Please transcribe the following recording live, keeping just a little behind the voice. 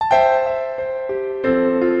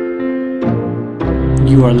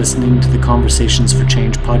You are listening to the Conversations for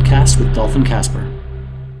Change podcast with Dolphin Casper.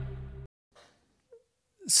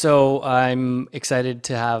 So I'm excited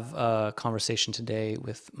to have a conversation today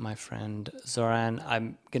with my friend Zoran.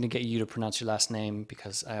 I'm going to get you to pronounce your last name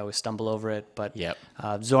because I always stumble over it. But Yep.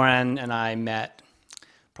 Zoran and I met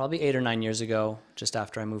probably 8 or 9 years ago, just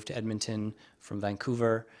after I moved to Edmonton from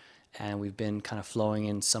Vancouver. And we've been kind of flowing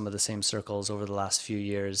in some of the same circles over the last few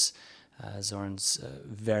years. Zoran's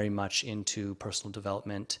very much into personal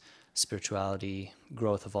development, spirituality,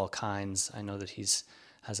 growth of all kinds. I know that he's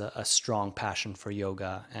has a strong passion for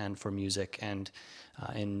yoga and for music, and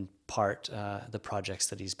in part, the projects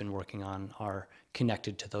that he's been working on are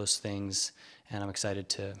connected to those things. And I'm excited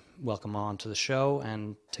to welcome him on to the show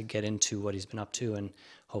and to get into what he's been up to and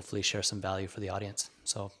hopefully share some value for the audience.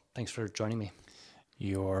 So thanks for joining me.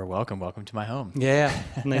 You're welcome. Welcome to my home. Yeah,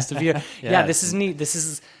 nice to be here. Yeah, this is neat. This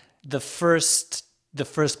is the first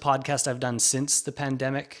podcast I've done since the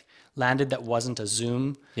pandemic landed that wasn't a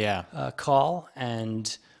Zoom call,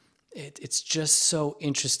 and it's just so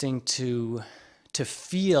interesting to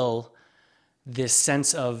feel this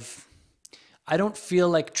sense of, I don't feel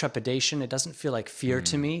like trepidation. It doesn't feel like fear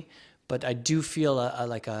to me, but I do feel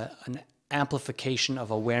an amplification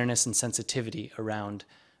of awareness and sensitivity around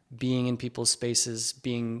being in people's spaces,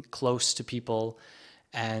 being close to people.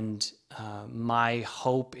 And my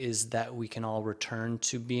hope is that we can all return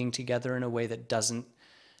to being together in a way that doesn't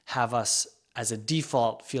have us as a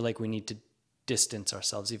default feel like we need to distance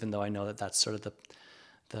ourselves, even though I know that that's sort of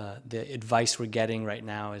the advice we're getting right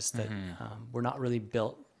now is that we're not really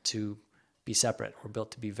built to be separate. We're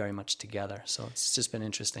built to be very much together. So it's just been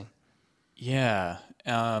interesting. Yeah.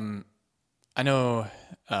 I know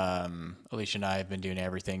Alicia and I have been doing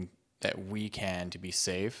everything that we can to be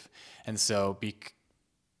safe. And so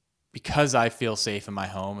because I feel safe in my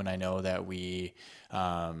home and I know that we,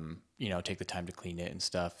 take the time to clean it and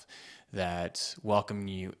stuff, that welcoming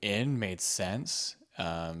you in made sense.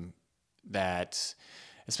 That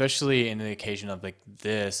especially in the occasion of like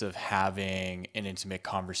this, of having an intimate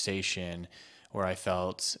conversation where I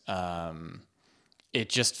felt, it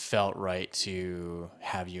just felt right to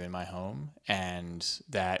have you in my home, and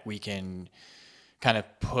that we can kind of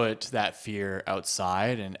put that fear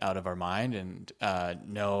outside and out of our mind, and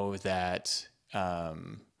know that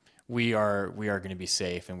we are going to be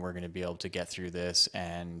safe, and we're going to be able to get through this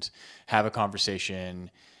and have a conversation,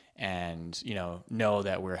 and know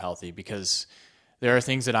that we're healthy, because there are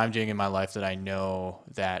things that I'm doing in my life that I know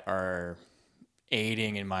that are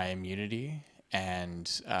aiding in my immunity. And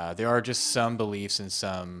there are just some beliefs and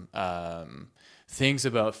some things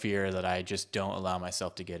about fear that I just don't allow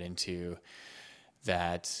myself to get into,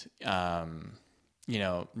 that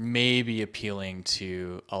may be appealing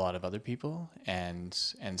to a lot of other people, and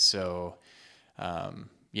so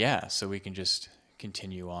so we can just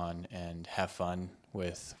continue on and have fun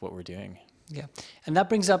with what we're doing. Yeah, and that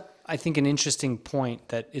brings up, I think, an interesting point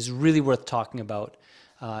that is really worth talking about.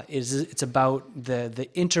 It's about the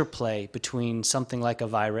interplay between something like a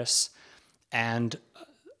virus and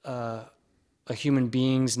a human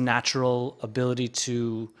being's natural ability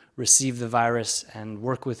to receive the virus and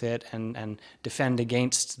work with it and defend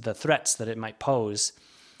against the threats that it might pose.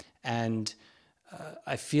 And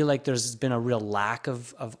I feel like there's been a real lack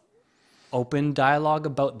of open dialogue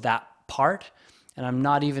about that part. And I'm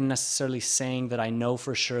not even necessarily saying that I know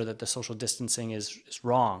for sure that the social distancing is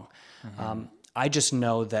wrong. I just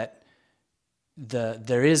know that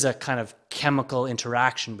there is a kind of chemical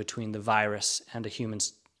interaction between the virus and a human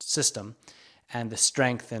system, and the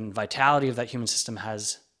strength and vitality of that human system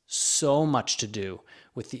has so much to do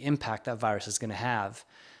with the impact that virus is going to have.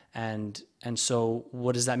 And so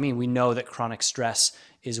what does that mean? We know that chronic stress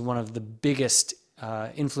is one of the biggest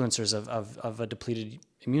influencers of a depleted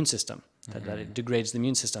immune system, that it degrades the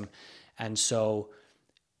immune system. And so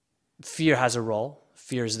fear has a role.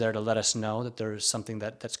 Fear is there to let us know that there's something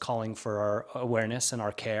that's calling for our awareness and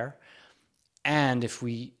our care. And if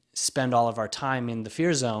we spend all of our time in the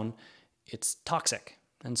fear zone, it's toxic.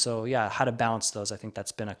 And so, how to balance those, I think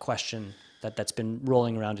that's been a question that's been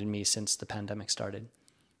rolling around in me since the pandemic started.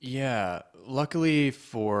 Yeah, luckily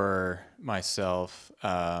for myself,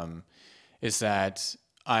 is that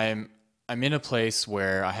I'm in a place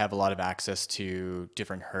where I have a lot of access to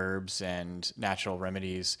different herbs and natural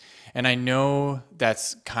remedies. And I know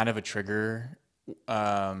that's kind of a trigger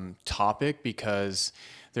topic, because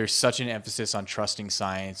there's such an emphasis on trusting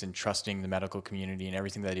science and trusting the medical community and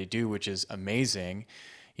everything that they do, which is amazing.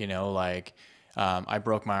 I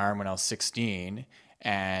broke my arm when I was 16,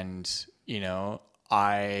 and,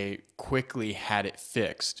 I quickly had it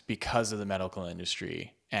fixed because of the medical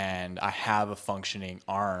industry. and I have a functioning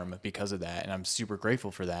arm because of that, and I'm super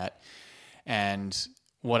grateful for that. And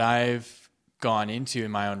what I've gone into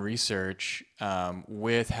in my own research,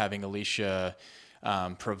 with having Alicia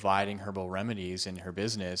providing herbal remedies in her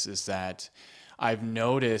business, is that I've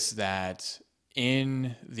noticed that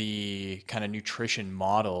in the kind of nutrition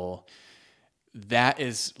model, that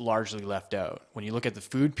is largely left out. When you look at the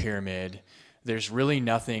food pyramid, there's really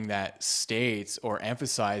nothing that states or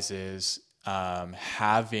emphasizes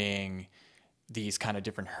having these kind of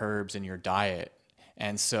different herbs in your diet.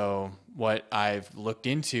 And so what I've looked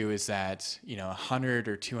into is that, 100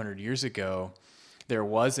 or 200 years ago, there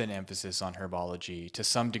was an emphasis on herbology to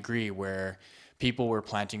some degree where people were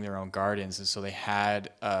planting their own gardens. And so they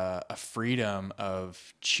had a freedom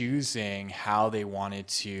of choosing how they wanted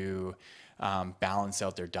to balance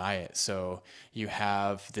out their diet. So you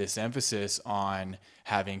have this emphasis on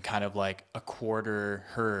having kind of like a quarter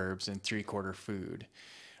herbs and three-quarter food,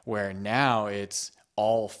 where now it's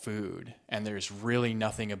all food and there's really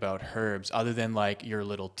nothing about herbs other than like your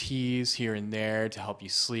little teas here and there to help you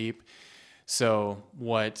sleep. So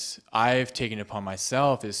what I've taken upon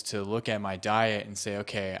myself is to look at my diet and say,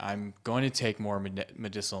 okay, I'm going to take more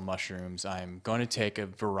medicinal mushrooms. I'm going to take a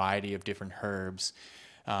variety of different herbs.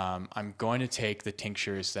 I'm going to take the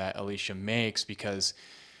tinctures that Alicia makes, because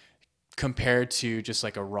compared to just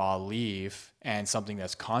like a raw leaf and something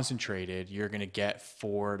that's concentrated, you're going to get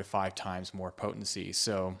 4 to 5 times more potency.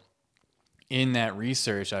 So in that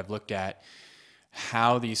research, I've looked at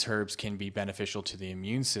how these herbs can be beneficial to the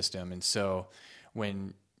immune system. And so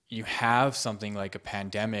when you have something like a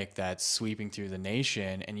pandemic that's sweeping through the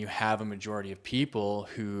nation, and you have a majority of people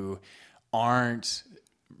who aren't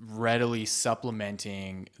readily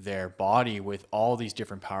supplementing their body with all these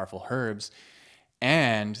different powerful herbs,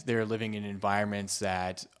 and they're living in environments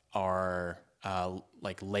that are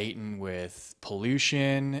like laden with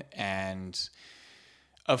pollution, and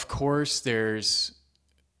of course there's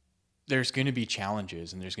going to be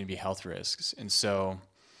challenges and there's going to be health risks. And so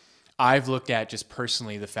I've looked at just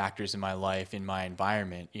personally the factors in my life, in my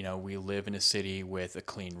environment. We live in a city with a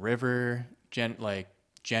clean river, generally.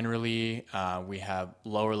 We have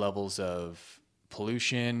lower levels of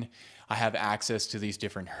pollution. I have access to these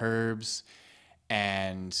different herbs,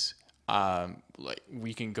 and like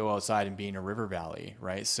we can go outside and be in a river valley,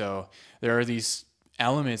 right? So there are these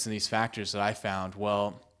elements and these factors that I found,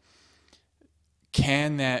 well,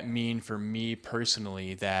 can that mean for me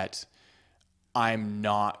personally that I'm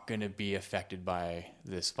not going to be affected by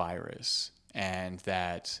this virus? And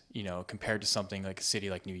that, compared to something like a city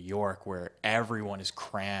like New York, where everyone is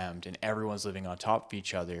crammed and everyone's living on top of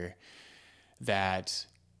each other, that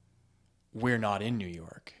we're not in New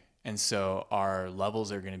York. And so our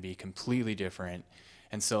levels are going to be completely different.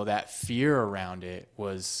 And so that fear around it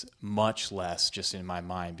was much less just in my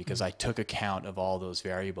mind, because I took account of all those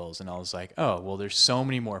variables, and I was like, oh, well, there's so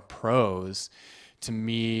many more pros to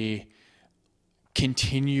me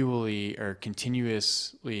continuously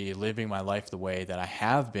living my life the way that I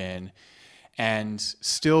have been, and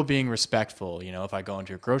still being respectful. If I go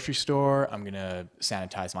into a grocery store, I'm going to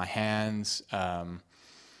sanitize my hands.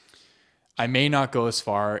 I may not go as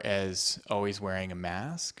far as always wearing a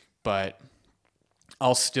mask, but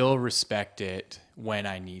I'll still respect it when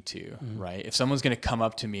I need to, right? If someone's going to come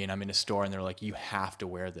up to me and I'm in a store and they're like, you have to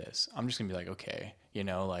wear this, I'm just going to be like, okay,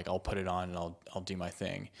 like I'll put it on and I'll do my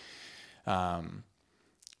thing.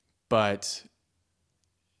 But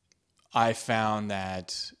I found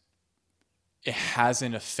that it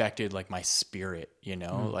hasn't affected like my spirit,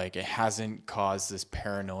 like it hasn't caused this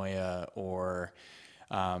paranoia or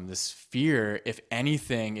this fear. If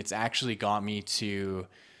anything, it's actually got me to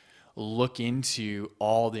look into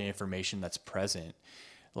all the information that's present,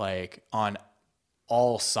 like on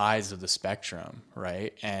all sides of the spectrum,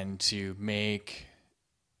 right? And to make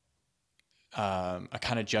a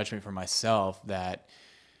kind of judgment for myself that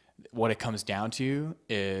what it comes down to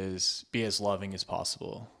is be as loving as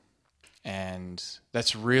possible. And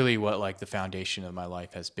that's really what like the foundation of my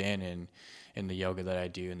life has been in the yoga that I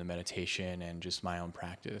do, in the meditation, and just my own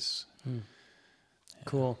practice.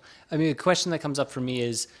 Cool. I mean, a question that comes up for me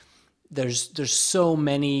is there's so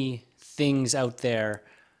many things out there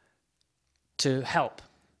to help,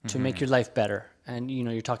 to make your life better. And,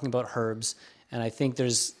 you're talking about herbs, and I think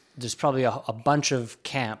there's probably a bunch of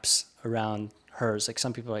camps around herbs. Like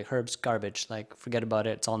some people are like, herbs garbage, like forget about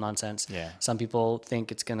it, it's all nonsense. Yeah. Some people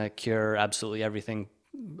think it's going to cure absolutely everything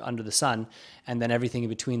under the sun, and then everything in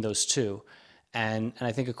between those two. And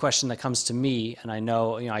I think a question that comes to me, and I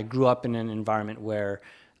know, I grew up in an environment where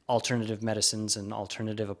alternative medicines and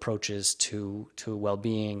alternative approaches to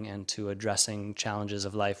well-being and to addressing challenges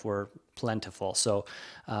of life were plentiful. So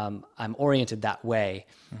I'm oriented that way,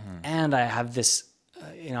 and I have this.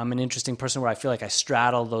 I'm an interesting person where I feel like I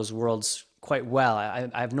straddle those worlds quite well. I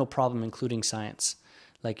have no problem including science.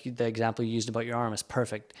 Like the example you used about your arm is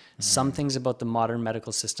perfect. Some things about the modern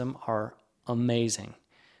medical system are amazing.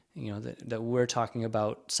 That we're talking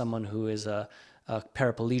about someone who is a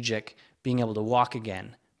paraplegic being able to walk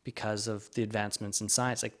again because of the advancements in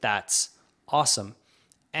science. Like that's awesome.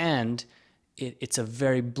 And it's a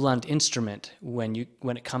very blunt instrument when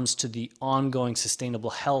it comes to the ongoing sustainable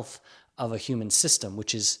health of a human system,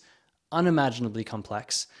 which is unimaginably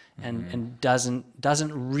complex and doesn't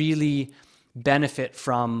really benefit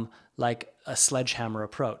from like a sledgehammer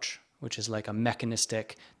approach, which is like a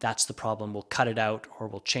mechanistic, that's the problem, we'll cut it out or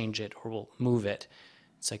we'll change it or we'll move it.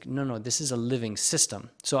 It's like, no, this is a living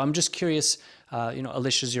system. So I'm just curious,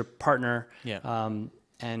 Alicia's your partner, Yeah.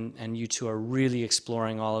 and you two are really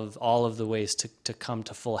exploring all of the ways to come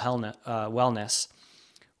to full wellness.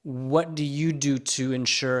 What do you do to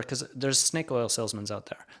ensure, because there's snake oil salesmen out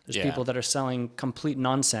there. There's people that are selling complete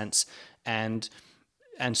nonsense. And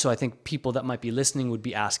so I think people that might be listening would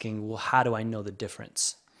be asking, well, how do I know the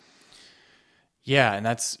difference? Yeah, and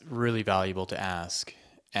that's really valuable to ask.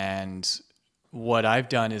 And what I've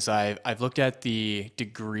done is I've looked at the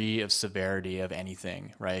degree of severity of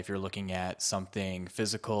anything, right? If you're looking at something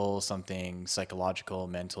physical, something psychological,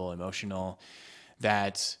 mental, emotional,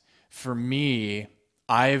 that for me,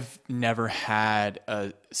 I've never had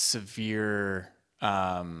a severe,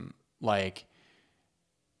 like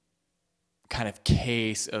kind of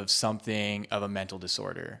case of something of a mental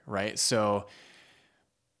disorder, right? So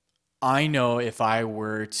I know if I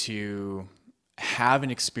were to have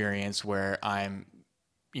an experience where I'm,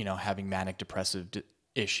 having manic depressive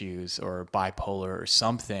issues or bipolar or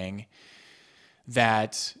something,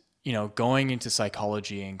 that, going into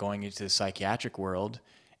psychology and going into the psychiatric world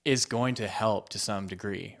is going to help to some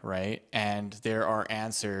degree, right? And there are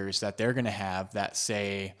answers that they're going to have that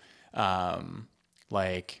say,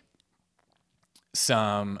 like,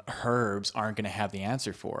 some herbs aren't going to have the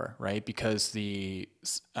answer for, right? Because the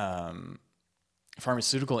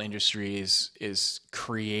pharmaceutical industry is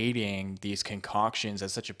creating these concoctions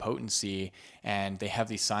at such a potency, and they have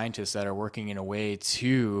these scientists that are working in a way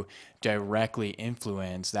to directly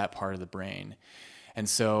influence that part of the brain. And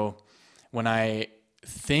so when I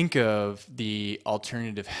think of the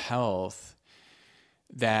alternative health,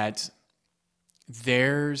 that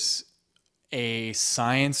there's a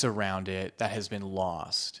science around it that has been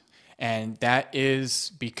lost. And that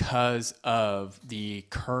is because of the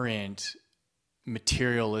current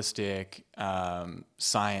materialistic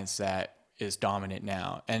science that is dominant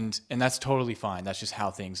now. And that's totally fine. That's just how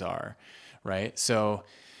things are, right? So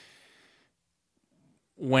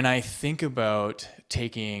when I think about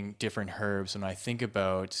taking different herbs, when I think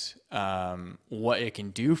about what it can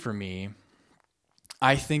do for me,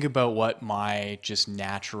 I think about what my just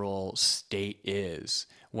natural state is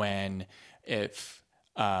when, if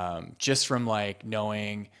just from like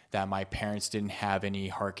knowing that my parents didn't have any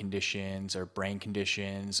heart conditions or brain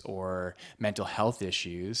conditions or mental health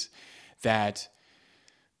issues, that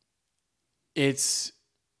it's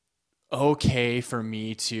okay for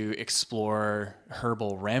me to explore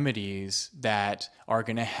herbal remedies that are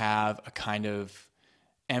going to have a kind of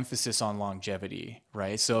emphasis on longevity,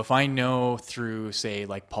 right? So if I know through, say,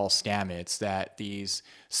 like Paul Stamets, that these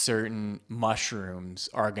certain mushrooms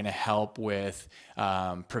are going to help with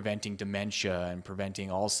preventing dementia and preventing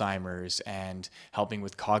Alzheimer's and helping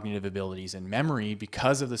with cognitive abilities and memory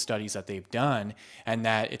because of the studies that they've done, and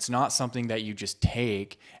that it's not something that you just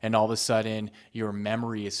take and all of a sudden your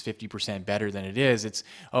memory is 50% better than it is. It's,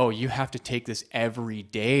 oh, you have to take this every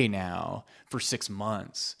day now for 6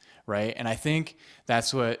 months. Right. And I think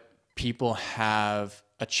that's what people have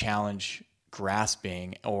a challenge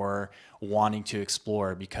grasping or wanting to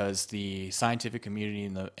explore, because the scientific community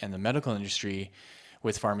and the medical industry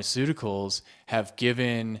with pharmaceuticals have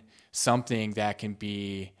given something that can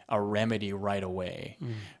be a remedy right away.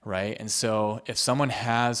 Right. And so if someone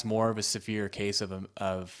has more of a severe case of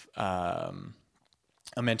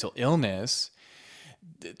a mental illness,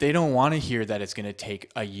 they don't want to hear that it's going to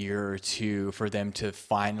take a year or two for them to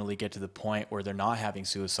finally get to the point where they're not having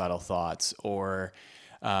suicidal thoughts or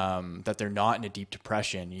that they're not in a deep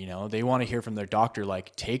depression. They want to hear from their doctor,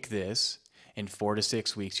 like, take this, in 4 to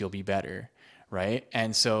 6 weeks, you'll be better. Right.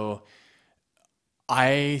 And so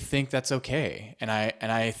I think that's okay. And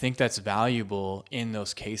I think that's valuable in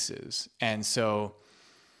those cases. And so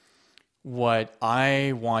what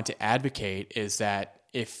I want to advocate is that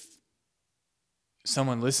if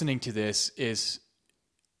someone listening to this is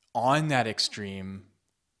on that extreme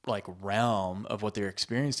like realm of what they're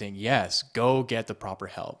experiencing, yes, go get the proper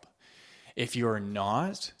help. If you're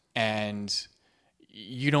not, and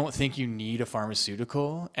you don't think you need a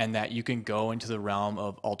pharmaceutical and that you can go into the realm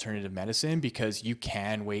of alternative medicine because you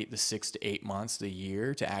can wait the 6 to 8 months, the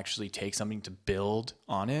year to actually take something to build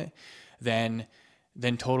on it, then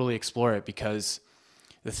totally explore it. Because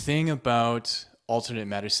the thing about alternate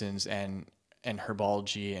medicines and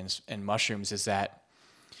herbology and mushrooms is that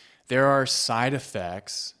there are side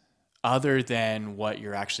effects other than what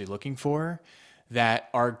you're actually looking for that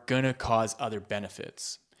are going to cause other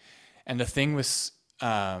benefits. And the thing with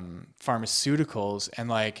pharmaceuticals, and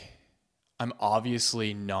like, I'm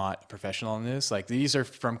obviously not a professional in this. Like, these are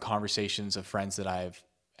from conversations of friends that I've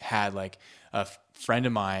had. Like, a friend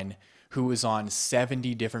of mine who was on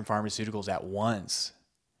 70 different pharmaceuticals at once.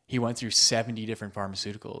 He went through 70 different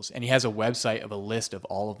pharmaceuticals, and he has a website of a list of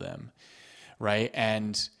all of them, right?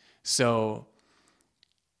 And so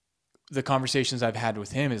the conversations I've had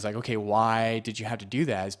with him is like, okay, why did you have to do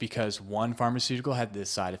that? It's because one pharmaceutical had this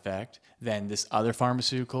side effect, then this other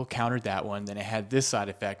pharmaceutical countered that one, then it had this side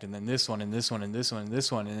effect, and then this one, and this one, and this one, and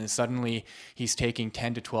this one. And then suddenly he's taking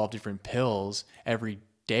 10 to 12 different pills every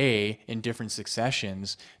day in different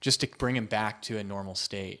successions just to bring him back to a normal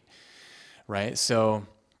state, right? So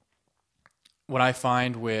what I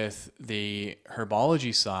find with the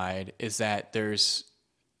herbology side is that there's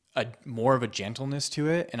a more of a gentleness to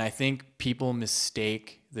it, and I think people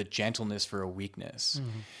mistake the gentleness for a weakness.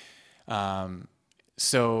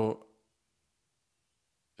 So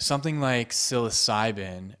something like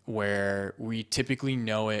psilocybin, where we typically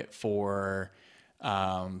know it for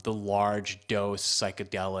the large dose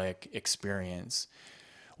psychedelic experience,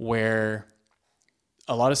 where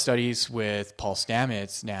a lot of studies with Paul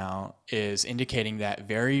Stamets now is indicating that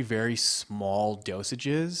very, very small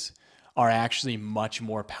dosages are actually much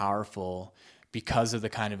more powerful because of the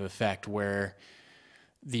kind of effect where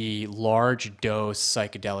the large dose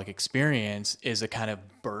psychedelic experience is a kind of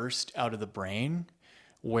burst out of the brain,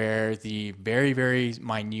 where the very, very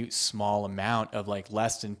minute small amount of like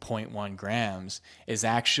less than zero point 0.1 grams is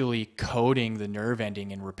actually coating the nerve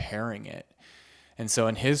ending and repairing it. And so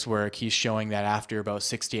in his work, he's showing that after about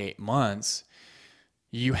 6 to 8 months,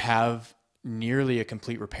 you have nearly a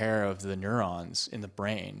complete repair of the neurons in the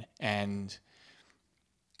brain. And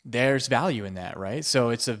there's value in that, right? So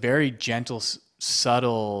it's a very gentle,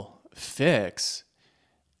 subtle fix,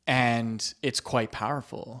 and it's quite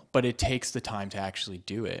powerful, but it takes the time to actually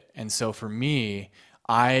do it. And so for me,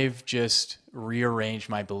 I've just rearranged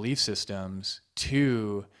my belief systems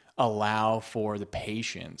to allow for the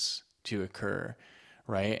patience to occur,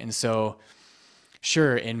 right? And so,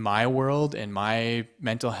 sure, in my world, in my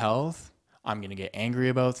mental health, I'm going to get angry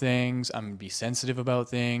about things. I'm going to be sensitive about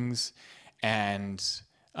things. And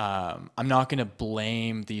I'm not going to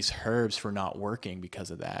blame these herbs for not working because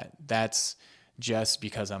of that. That's just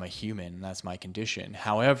because I'm a human and that's my condition.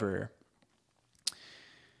 However,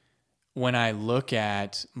 when I look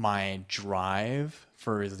at my drive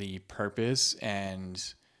for the purpose and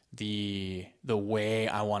the way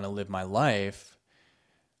I want to live my life,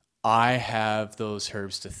 I have those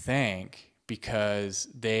herbs to thank because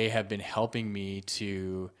they have been helping me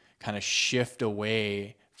to kind of shift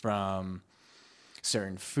away from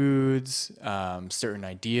certain foods, certain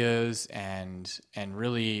ideas, and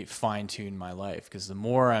really fine tune my life. Because the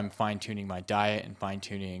more I'm fine tuning my diet and fine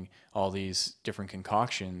tuning all these different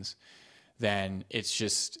concoctions, then it's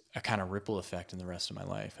just a kind of ripple effect in the rest of my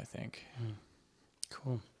life, I think.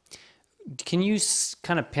 Cool. Can you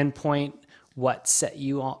kind of pinpoint what set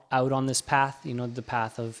you out on this path? You know, the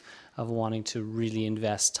path of wanting to really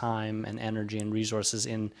invest time and energy and resources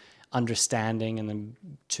in understanding, and then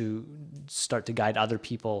to start to guide other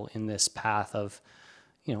people in this path of,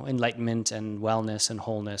 you know, enlightenment and wellness and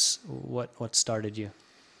wholeness. What started you?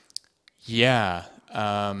 Yeah.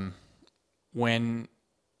 When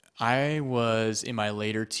I was in my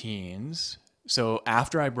later teens, so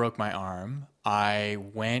after I broke my arm, I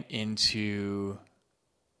went into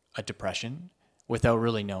a depression without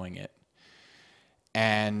really knowing it.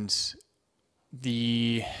 And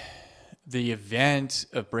the event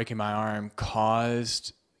of breaking my arm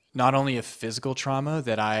caused not only a physical trauma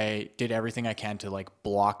that I did everything I can to like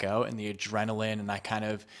block out, and the adrenaline, and I kind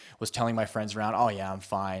of was telling my friends around, oh yeah, I'm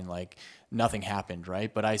fine, like nothing happened,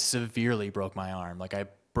 right? But I severely broke my arm. Like, I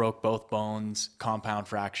broke both bones, compound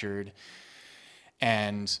fractured.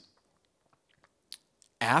 And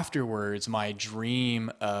afterwards, my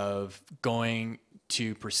dream of going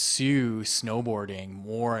to pursue snowboarding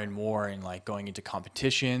more and more and like going into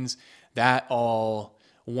competitions, that all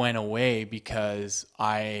went away because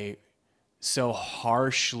I so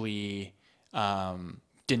harshly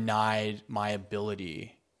denied my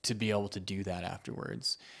ability to be able to do that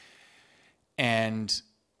afterwards. And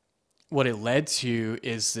what it led to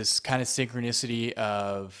is this kind of synchronicity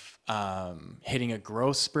of hitting a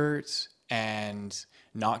growth spurt and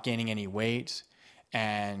not gaining any weight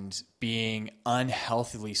and being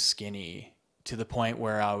unhealthily skinny to the point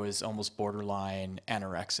where I was almost borderline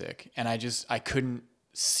anorexic. And I couldn't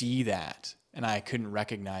see that and I couldn't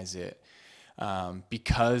recognize it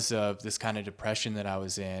because of this kind of depression that I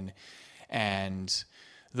was in and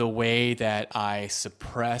the way that I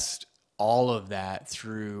suppressed all of that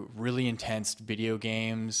through really intense video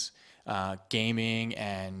games, gaming,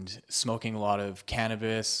 and smoking a lot of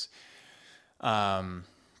cannabis. And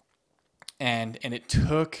it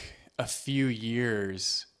took a few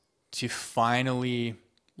years to finally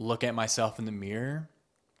look at myself in the mirror,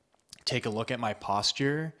 take a look at my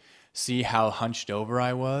posture, see how hunched over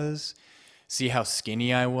I was, see how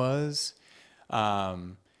skinny I was,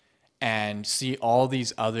 and see all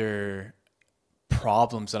these other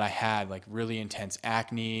problems that I had, like really intense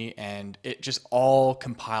acne, and it just all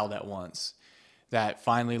compiled at once. That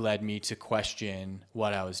finally led me to question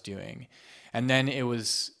what I was doing. And then it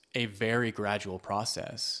was a very gradual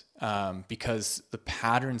process because the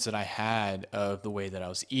patterns that I had of the way that I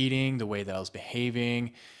was eating, the way that I was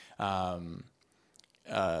behaving,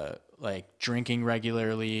 like drinking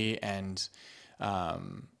regularly and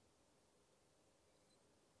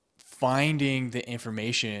finding the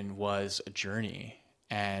information was a journey.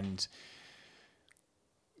 And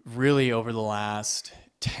really over the last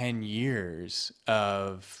 10 years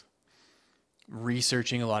of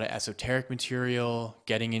researching a lot of esoteric material,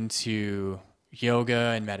 getting into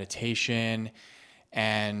yoga and meditation,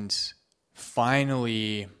 and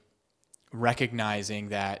finally recognizing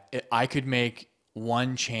that I could make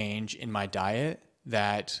one change in my diet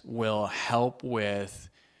that will help with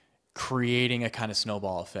creating a kind of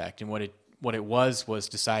snowball effect. And what it was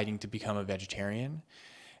deciding to become a vegetarian.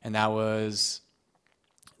 And that was,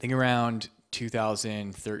 I think, around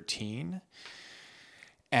 2013.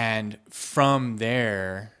 And from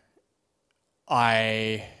there,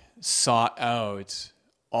 I sought out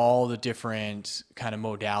all the different kind of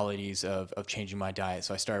modalities of changing my diet.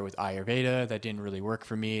 So I started with Ayurveda. That didn't really work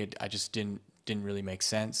for me. I just didn't really make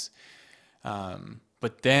sense.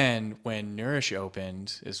 But then when Nourish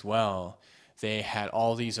opened as well, they had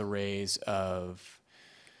all these arrays of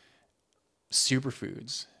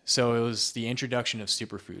superfoods. So it was the introduction of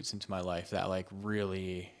superfoods into my life that like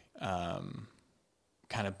really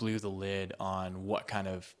kind of blew the lid on what kind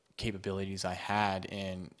of capabilities I had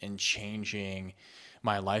in changing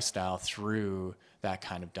my lifestyle through that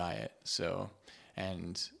kind of diet. So,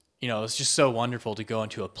 and you know, it's just so wonderful to go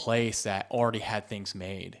into a place that already had things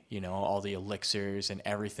made, you know, all the elixirs and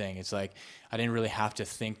everything. It's like, I didn't really have to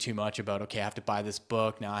think too much about, okay, I have to buy this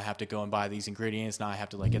book. Now I have to go and buy these ingredients. Now I have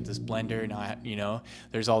to like get this blender. Now, you know,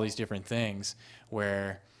 there's all these different things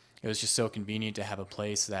where it was just so convenient to have a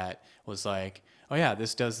place that was like, oh yeah,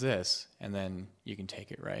 this does this. And then you can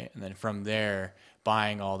take it, right? And then from there,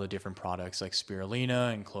 buying all the different products like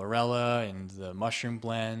spirulina and chlorella and the mushroom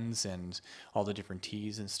blends and all the different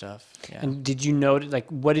teas and stuff. Yeah. And did you notice, like,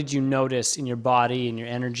 what did you notice in your body and your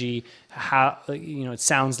energy? How, you know, it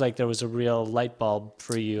sounds like there was a real light bulb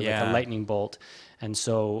for you, like a lightning bolt. And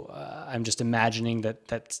so I'm just imagining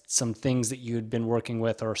that some things that you had been working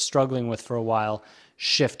with or struggling with for a while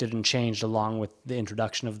shifted and changed along with the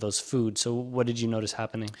introduction of those foods. So what did you notice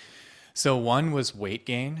happening? So one was weight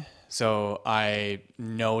gain. So I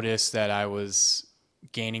noticed that I was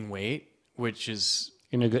gaining weight, which is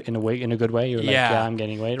In a good way. You're like, yeah, I'm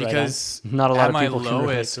gaining weight. Because right on. Not a lot of people at my can relate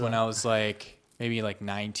lowest to when that. I was like maybe like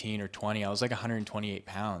 19 or 20, I was like 128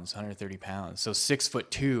 pounds, 130 pounds. So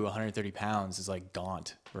 6'2", 130 pounds is like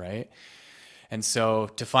gaunt, right? And so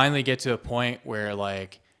to finally get to a point where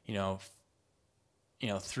like, you know,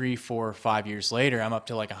 3, 4, 5 years later, I'm up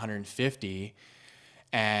to like 150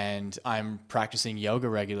 and I'm practicing yoga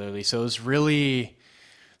regularly. So it was really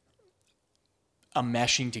a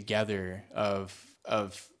meshing together of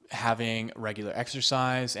having regular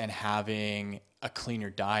exercise and having a cleaner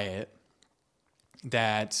diet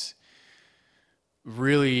that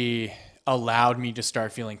really allowed me to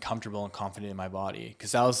start feeling comfortable and confident in my body.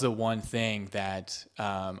 Because that was the one thing that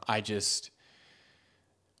I just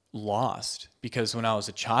lost. Because when I was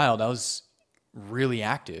a child, I was really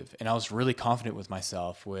active and I was really confident with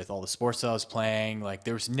myself with all the sports that I was playing. Like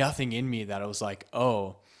there was nothing in me that I was like,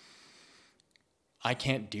 oh, I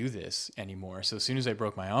can't do this anymore. So as soon as I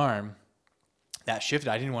broke my arm, that shifted.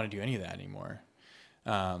 I didn't want to do any of that anymore.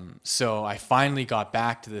 So I finally got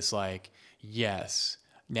back to this, like, yes,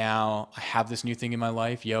 now I have this new thing in my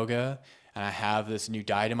life, yoga, and I have this new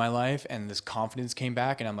diet in my life, and this confidence came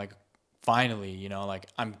back, and I'm like, finally, like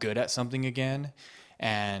I'm good at something again,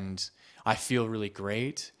 and I feel really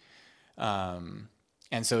great. And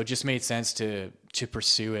so it just made sense to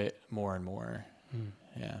pursue it more and more.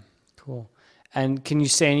 Yeah. Cool. And can you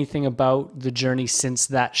say anything about the journey since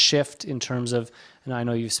that shift in terms of, and I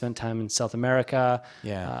know you've spent time in South America.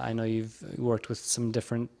 Yeah. I know you've worked with some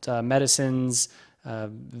different medicines,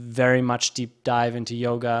 very much deep dive into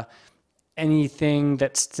yoga. Anything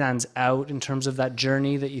that stands out in terms of that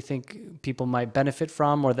journey that you think people might benefit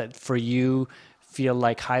from, or that for you feel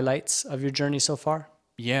like highlights of your journey so far?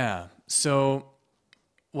 Yeah. So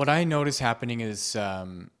what I notice happening is a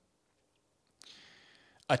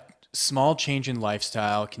small change in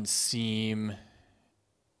lifestyle can seem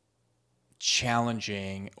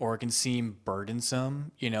challenging or it can seem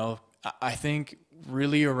burdensome. I think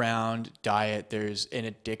really around diet, there's an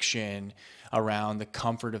addiction around the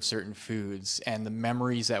comfort of certain foods and the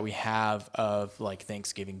memories that we have of like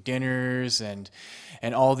Thanksgiving dinners and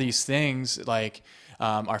all these things, like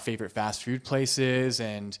our favorite fast food places,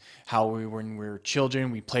 and how when we were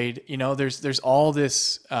children, we played, there's all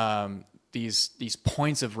this, these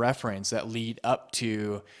points of reference that lead up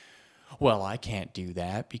to, well, I can't do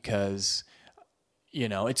that because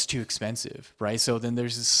it's too expensive, right? So then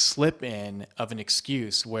there's this slip in of an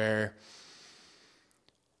excuse where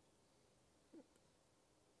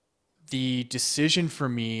the decision for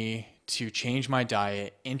me to change my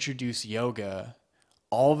diet, introduce yoga,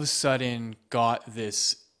 all of a sudden got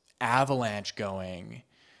this avalanche going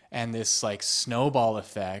and this like snowball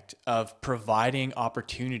effect of providing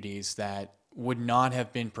opportunities that would not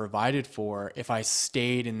have been provided for if I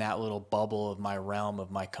stayed in that little bubble of my realm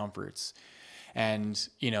of my comforts. And,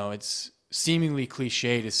 it's seemingly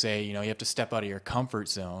cliche to say, you have to step out of your comfort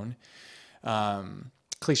zone.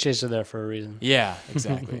 Cliches are there for a reason. Yeah,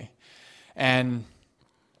 exactly. and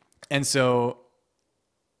so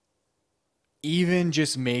even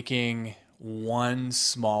just making one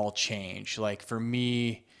small change, like for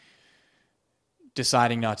me,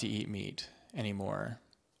 deciding not to eat meat anymore,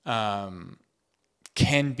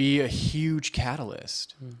 can be a huge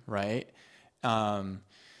catalyst, right?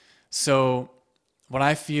 So what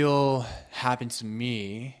I feel happened to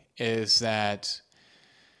me is that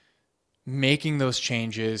making those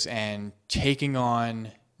changes and taking on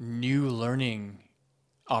new learning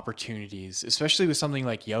opportunities, especially with something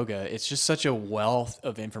like yoga, it's just such a wealth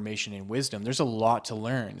of information and wisdom. There's a lot to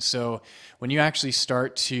learn. So when you actually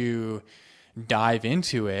start to dive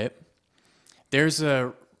into it, there's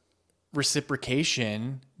a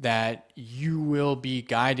reciprocation that you will be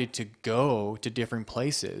guided to go to different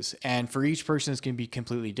places. And for each person, it's going to be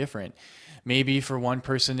completely different. Maybe for one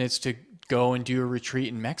person, it's to go and do a retreat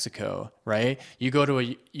in Mexico, right?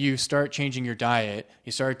 You start changing your diet,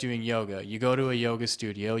 you start doing yoga, you go to a yoga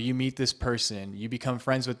studio, you meet this person, you become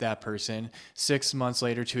friends with that person. 6 months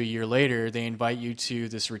later to a year later, they invite you to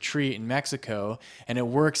this retreat in Mexico, and it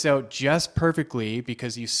works out just perfectly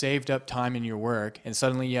because you saved up time in your work, and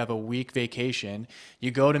suddenly you have a week vacation.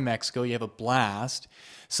 You go to Mexico, you have a blast.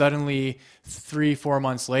 Suddenly, 3-4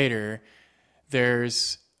 months later,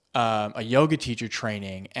 there's a yoga teacher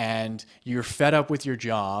training, and you're fed up with your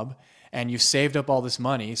job and you've saved up all this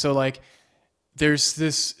money. So like there's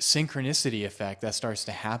this synchronicity effect that starts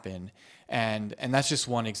to happen. And that's just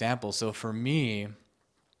one example. So for me,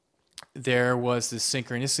 there was this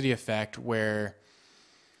synchronicity effect where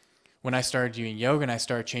when I started doing yoga and I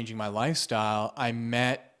started changing my lifestyle, I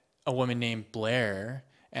met a woman named Blair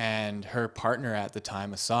and her partner at the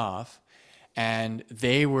time, Asaf. And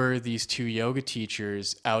they were these two yoga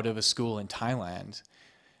teachers out of a school in Thailand.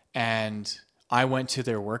 And I went to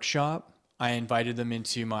their workshop. I invited them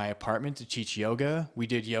into my apartment to teach yoga. We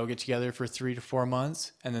did yoga together for 3 to 4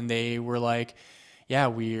 months. And then they were like, yeah,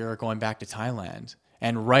 we are going back to Thailand.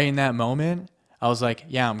 And right in that moment, I was like,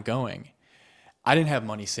 yeah, I'm going. I didn't have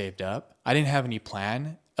money saved up. I didn't have any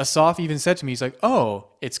plan. Asaf even said to me, he's like, oh,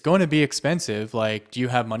 it's going to be expensive. Like, do you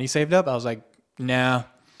have money saved up? I was like, nah.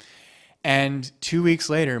 And 2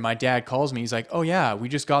 weeks later, my dad calls me. He's like, oh yeah, we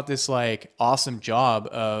just got this like awesome job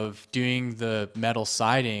of doing the metal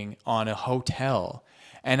siding on a hotel.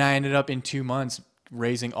 And I ended up in 2 months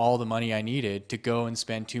raising all the money I needed to go and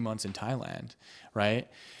spend 2 months in Thailand. Right.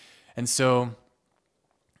 And so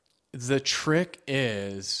the trick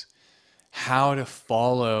is how to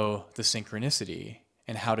follow the synchronicity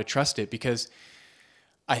and how to trust it, because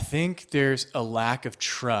I think there's a lack of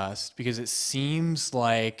trust because it seems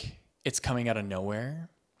like it's coming out of nowhere.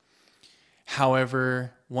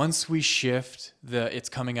 However, once we shift the it's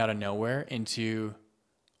coming out of nowhere into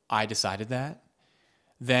I decided that,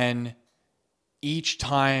 then each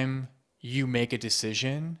time you make a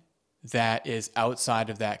decision that is outside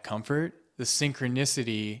of that comfort, the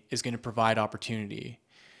synchronicity is going to provide opportunity.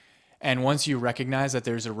 And once you recognize that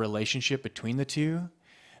there's a relationship between the two,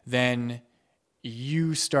 then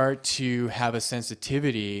you start to have a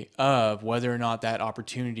sensitivity of whether or not that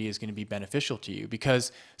opportunity is going to be beneficial to you,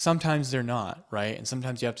 because sometimes they're not, right? And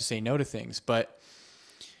sometimes you have to say no to things. But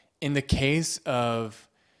in the case of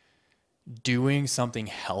doing something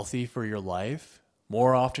healthy for your life,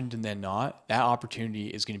 more often than not, that opportunity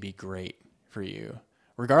is going to be great for you,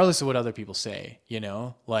 regardless of what other people say.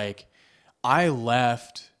 Like, I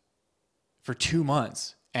left for 2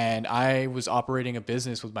 months and I was operating a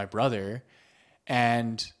business with my brother,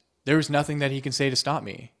 and there was nothing that he can say to stop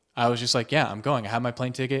me. I was just like, yeah, I'm going. I have my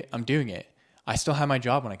plane ticket. I'm doing it. I still had my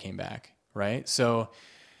job when I came back, right? So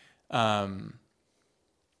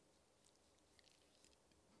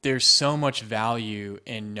there's so much value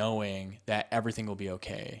in knowing that everything will be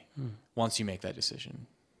okay once you make that decision.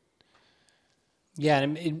 Yeah,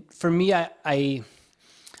 and for me, I'm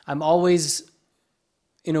always,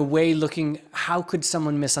 in a way, looking, how could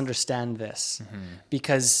someone misunderstand this?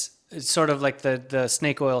 Because it's sort of like the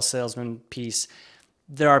snake oil salesman piece.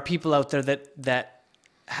 There are people out there that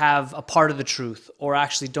have a part of the truth, or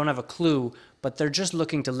actually don't have a clue, but they're just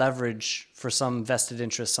looking to leverage for some vested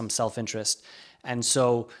interest, some self-interest. And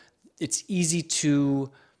so it's easy to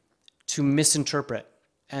misinterpret.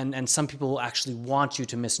 And some people will actually want you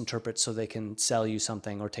to misinterpret so they can sell you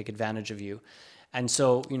something or take advantage of you. And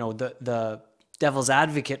so, the devil's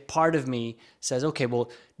advocate part of me says, okay, well,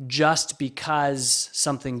 just because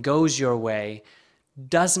something goes your way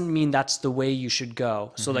doesn't mean that's the way you should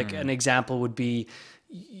go. So like an example would be,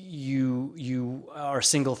 you are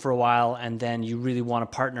single for a while and then you really want a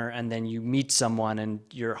partner, and then you meet someone and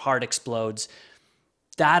your heart explodes.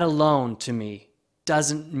 That alone, to me,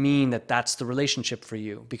 doesn't mean that that's the relationship for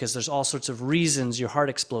you, because there's all sorts of reasons your heart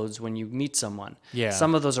explodes when you meet someone. Yeah.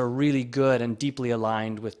 Some of those are really good and deeply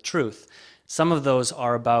aligned with truth. Some of those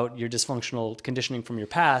are about your dysfunctional conditioning from your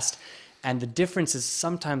past, and the difference is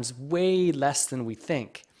sometimes way less than we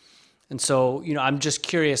think. And so, I'm just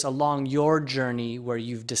curious, along your journey where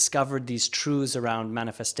you've discovered these truths around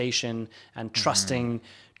manifestation and trusting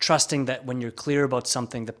that when you're clear about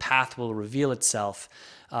something, the path will reveal itself.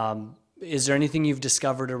 Is there anything you've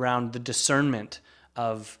discovered around the discernment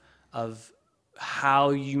of how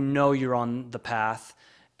you're on the path,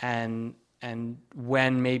 and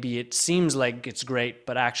when maybe it seems like it's great,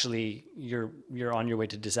 but actually you're on your way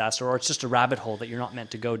to disaster, or it's just a rabbit hole that you're not meant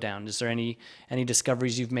to go down? Is there any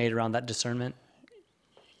discoveries you've made around that discernment?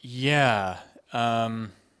 Yeah.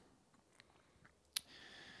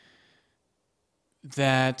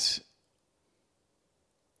 That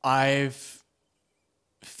I've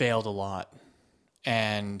failed a lot.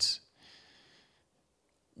 And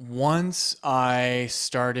once I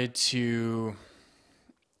started to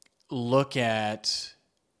look at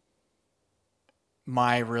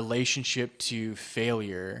my relationship to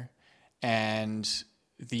failure and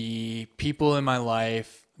the people in my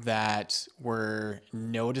life that were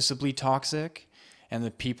noticeably toxic and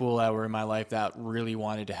the people that were in my life that really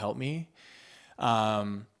wanted to help me,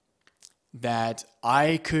 that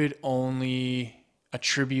I could only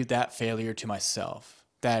attribute that failure to myself,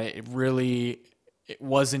 that it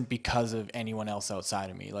wasn't because of anyone else outside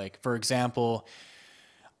of me. Like, for example,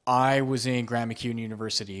 I was in Glamoclija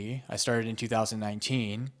University. I started in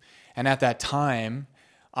 2019. And at that time,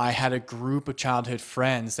 I had a group of childhood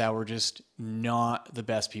friends that were just not the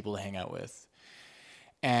best people to hang out with.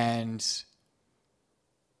 And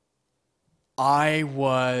I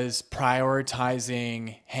was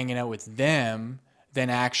prioritizing hanging out with them than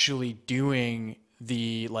actually doing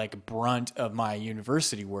the brunt of my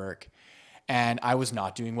university work. And I was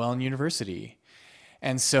not doing well in university.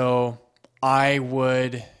 And so I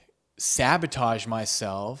would sabotage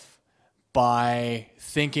myself by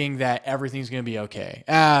thinking that everything's going to be okay.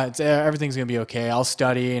 Everything's going to be okay. I'll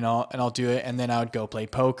study and I'll do it. And then I would go play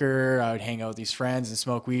poker. I would hang out with these friends and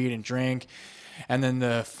smoke weed and drink. And then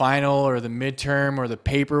the final or the midterm or the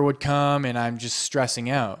paper would come and I'm just stressing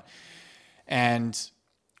out. And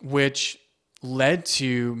which led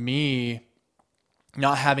to me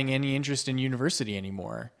not having any interest in university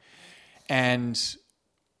anymore. And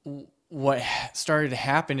what started to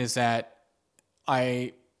happen is that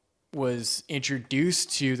I was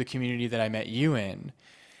introduced to the community that I met you in.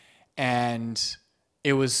 And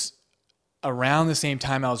it was around the same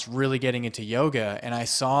time I was really getting into yoga. And I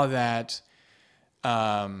saw that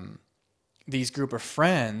these group of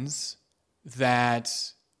friends that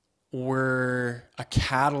were a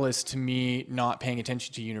catalyst to me not paying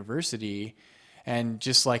attention to university, and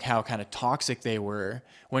just like how kind of toxic they were,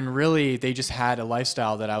 when really they just had a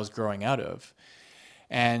lifestyle that I was growing out of.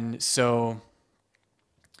 And so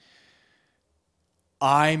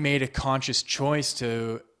I made a conscious choice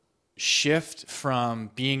to shift from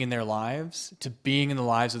being in their lives to being in the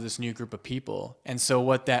lives of this new group of people. And so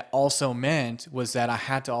what that also meant was that I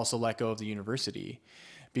had to also let go of the university,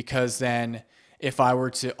 because then if I were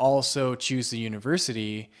to also choose the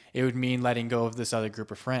university, it would mean letting go of this other group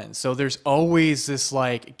of friends. So there's always this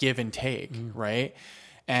like give and take, right?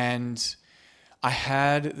 And I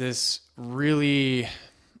had this really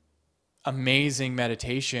amazing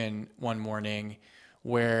meditation one morning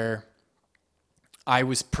where I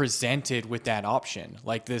was presented with that option.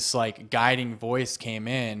 Like this like guiding voice came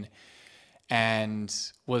in and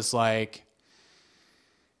was like,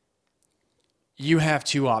 you have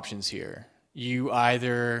two options here. You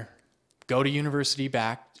either go to university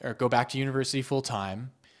back or go back to university full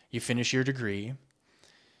time, you finish your degree,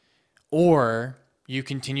 or you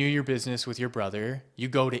continue your business with your brother, you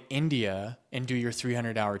go to India and do your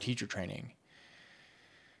 300-hour teacher training.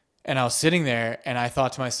 And I was sitting there and I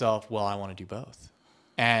thought to myself, well, I want to do both.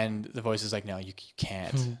 And the voice is like, no, you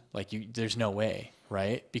can't. There's no way,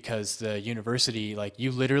 right? Because the university, like,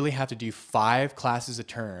 you literally have to do 5 classes a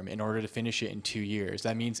term in order to finish it in 2 years.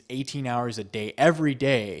 That means 18 hours a day, every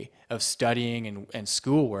day of studying and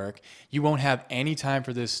schoolwork. You won't have any time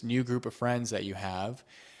for this new group of friends that you have.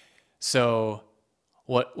 So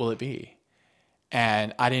what will it be?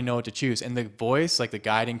 And I didn't know what to choose. And the voice, like the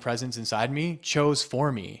guiding presence inside me, chose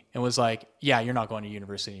for me and was like, yeah, you're not going to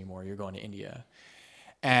university anymore. You're going to India.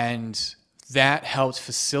 And that helped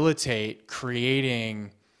facilitate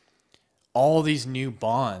creating all these new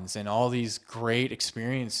bonds and all these great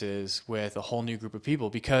experiences with a whole new group of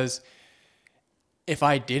people. Because if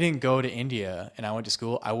I didn't go to India and I went to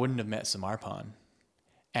school, I wouldn't have met Samarpan.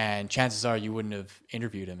 And chances are you wouldn't have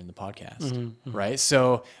interviewed him in the podcast, right?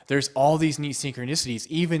 So there's all these neat synchronicities,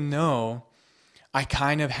 even though I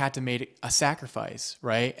kind of had to make a sacrifice,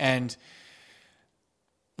 right? And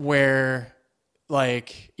where,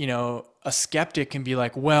 like, you know, a skeptic can be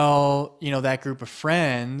like, well, you know, that group of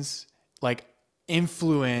friends like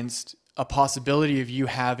influenced a possibility of you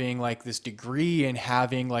having like this degree and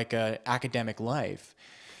having like a academic life.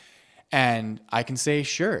 And I can say,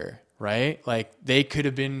 sure, right? Like they could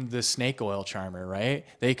have been the snake oil charmer, right?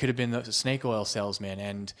 They could have been the snake oil salesman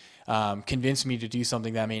and convinced me to do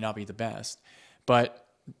something that may not be the best. But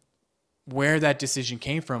where that decision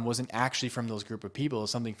came from wasn't actually from those group of people. It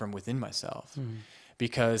was something from within myself,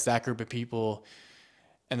 because that group of people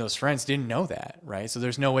and those friends didn't know that, right? So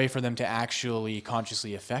there's no way for them to actually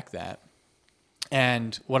consciously affect that.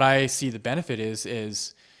 And what I see the benefit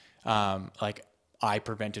is like I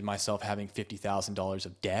prevented myself having $50,000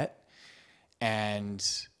 of debt, and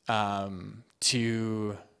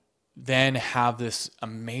to then have this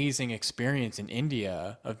amazing experience in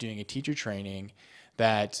India of doing a teacher training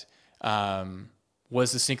that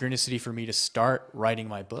was the synchronicity for me to start writing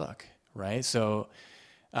my book, right? So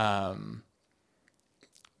the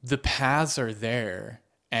paths are there,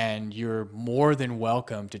 and you're more than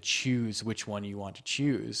welcome to choose which one you want to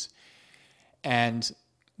choose. And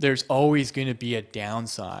there's always going to be a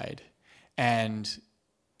downside. And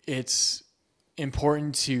it's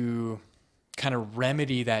important to kind of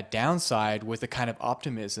remedy that downside with a kind of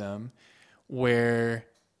optimism where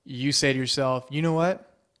you say to yourself, you know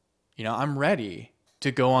what? You know, I'm ready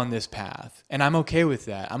to go on this path. And I'm okay with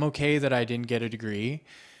that. I'm okay that I didn't get a degree.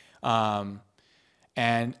 And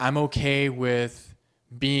I'm okay with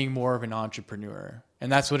being more of an entrepreneur.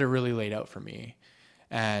 And that's what it really laid out for me.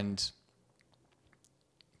 And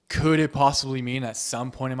could it possibly mean at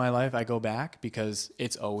some point in my life I go back because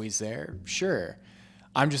it's always there? Sure.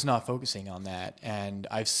 I'm just not focusing on that. And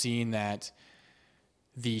I've seen that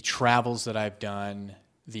the travels that I've done,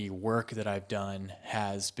 the work that I've done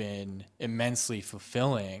has been immensely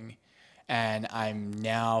fulfilling. And I'm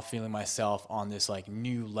now feeling myself on this like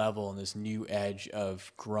new level and this new edge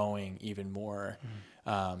of growing even more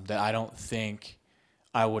that I don't think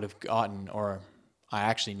I would have gotten, or I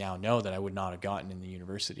actually now know that I would not have gotten in the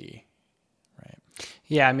university. Right.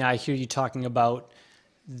 Yeah. I mean, I hear you talking about,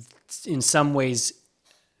 in some ways,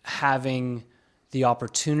 having the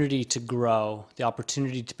opportunity to grow, the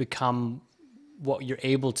opportunity to become what you're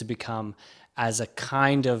able to become as a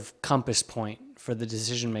kind of compass point for the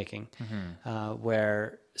decision making,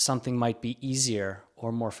 where something might be easier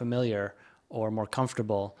or more familiar or more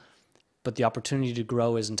comfortable, but the opportunity to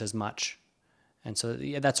grow isn't as much. And so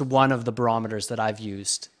that's one of the barometers that I've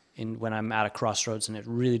used in when I'm at a crossroads and it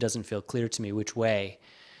really doesn't feel clear to me which way.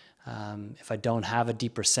 If I don't have a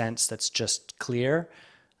deeper sense that's just clear,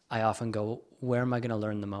 I often go, where am I going to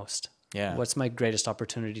learn the most? Yeah. What's my greatest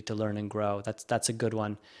opportunity to learn and grow? That's a good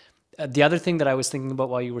one. The other thing that I was thinking about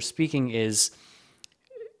while you were speaking is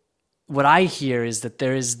what I hear is that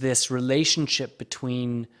there is this relationship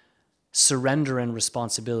between surrender and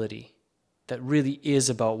responsibility that really is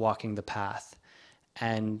about walking the path,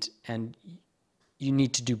 and you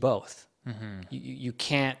need to do both. You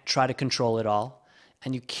can't try to control it all,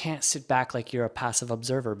 and you can't sit back like you're a passive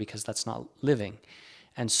observer, because that's not living.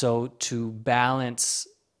 And so to balance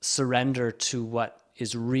surrender to what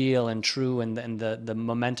is real and true, and the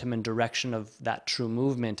momentum and direction of that true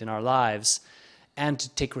movement in our lives, and to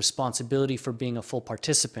take responsibility for being a full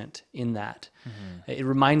participant in that. It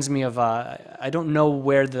reminds me of, I don't know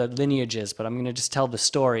where the lineage is, but I'm going to just tell the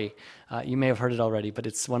story. You may have heard it already, but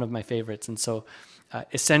it's one of my favorites. And so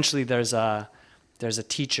essentially there's a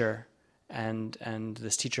teacher, and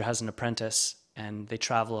this teacher has an apprentice, and they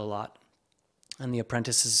travel a lot. And the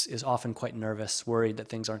apprentice is often quite nervous, worried that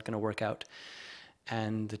things aren't going to work out.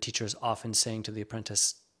 And the teacher is often saying to the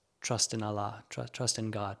apprentice, trust in Allah, trust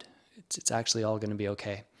in God. It's actually all going to be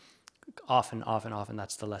okay. Often,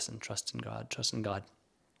 that's the lesson. Trust in God, trust in God.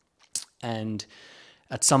 And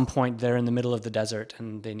at some point, they're in the middle of the desert,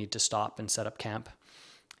 and they need to stop and set up camp.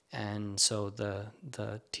 And so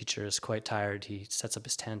the teacher is quite tired. He sets up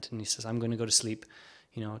his tent, and he says, I'm going to go to sleep,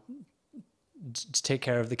 to take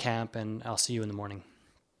care of the camp, and I'll see you in the morning.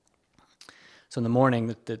 So in the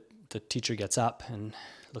morning, the teacher gets up and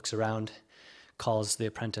looks around, calls the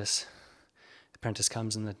apprentice. The apprentice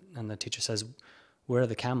comes, and the teacher says, where are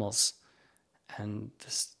the camels? And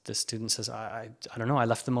the student says, I don't know, I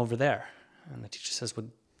left them over there. And the teacher says, well,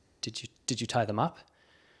 did you tie them up?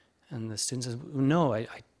 And the student says, no, I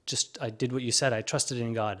did what you said. I trusted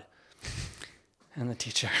in God. And the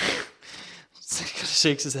teacher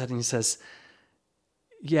shakes his head, and he says,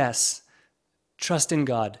 yes, trust in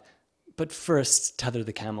God, but first tether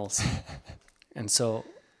the camels. And so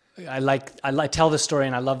I tell this story,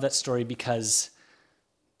 and I love that story because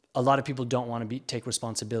a lot of people don't want to take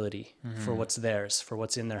responsibility for what's theirs, for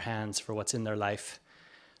what's in their hands, for what's in their life.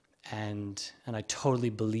 And I totally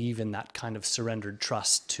believe in that kind of surrendered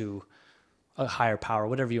trust to a higher power,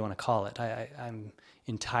 whatever you want to call it. I'm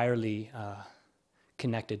entirely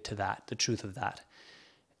connected to that, the truth of that.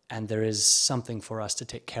 And there is something for us to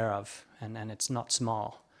take care of, and it's not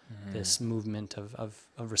small, this movement of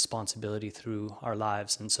responsibility through our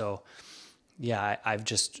lives. And so, yeah, I've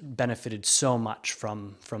just benefited so much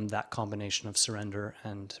from that combination of surrender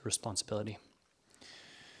and responsibility.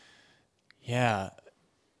 Yeah.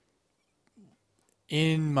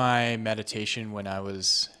 In my meditation, when I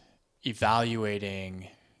was evaluating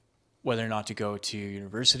whether or not to go to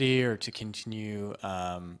university or to continue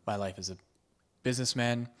my life as a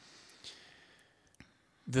businessman,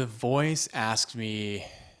 the voice asked me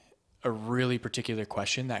a really particular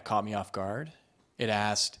question that caught me off guard. It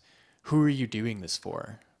asked, who are you doing this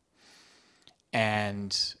for?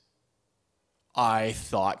 And I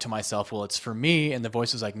thought to myself, well, it's for me. And the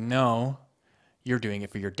voice was like, no, you're doing it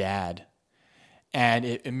for your dad. And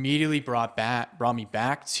it immediately brought me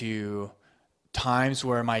back to times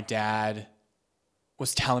where my dad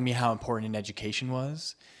was telling me how important an education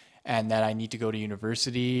was, and that I need to go to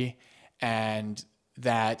university, and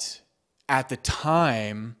that at the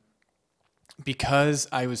time, because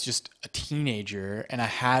I was just a teenager and I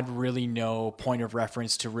had really no point of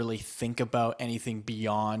reference to really think about anything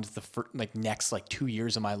beyond the next 2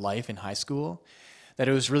 years of my life in high school, that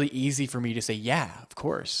it was really easy for me to say, yeah, of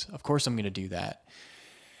course I'm going to do that.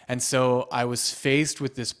 And so I was faced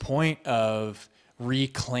with this point of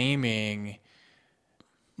reclaiming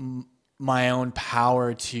my own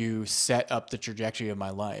power to set up the trajectory of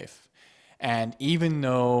my life. And even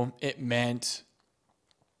though it meant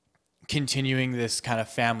continuing this kind of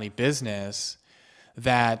family business,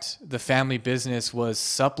 that the family business was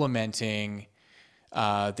supplementing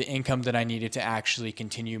the income that I needed to actually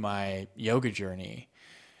continue my yoga journey.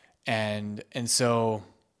 And so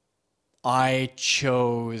I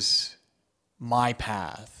chose my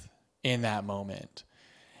path in that moment.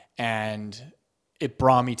 And it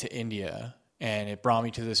brought me to India, and it brought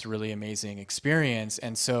me to this really amazing experience.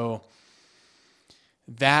 And so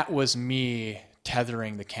that was me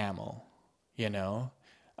tethering the camel,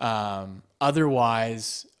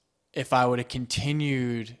 Otherwise, if I would have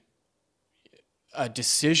continued a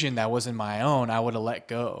decision that wasn't my own, I would have let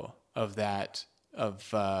go of that,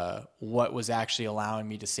 of what was actually allowing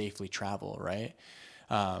me to safely travel, right?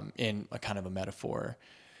 In a kind of a metaphor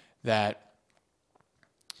that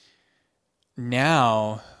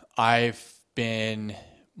now I've been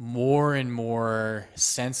more and more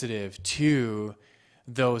sensitive to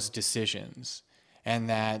those decisions. And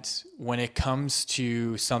that when it comes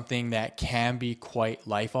to something that can be quite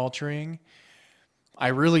life altering, I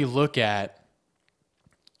really look at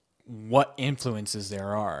what influences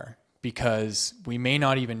there are, because we may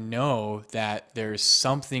not even know that there's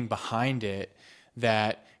something behind it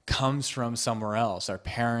that comes from somewhere else, our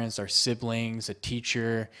parents, our siblings, a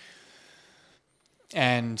teacher.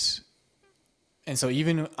 And so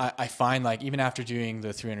even I find, like, even after doing the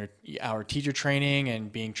 300-hour teacher training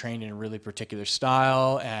and being trained in a really particular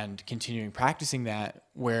style and continuing practicing that,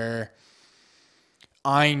 where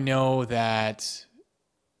I know that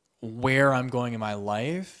where I'm going in my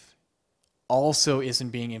life also isn't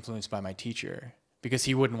being influenced by my teacher, because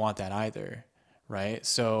he wouldn't want that either, right?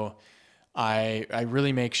 So I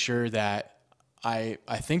really make sure that I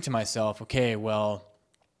think to myself, okay, well,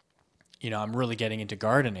 I'm really getting into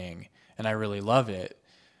gardening and I really love it.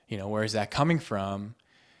 Where is that coming from?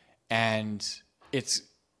 And it's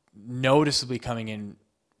noticeably coming in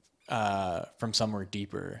from somewhere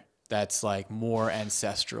deeper that's like more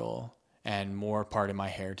ancestral and more part of my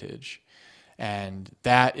heritage. And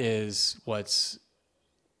that is what's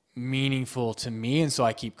meaningful to me. And so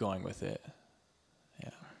I keep going with it.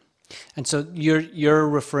 Yeah. And so you're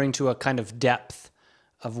referring to a kind of depth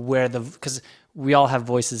of where because we all have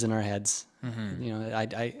voices in our heads. Mm-hmm.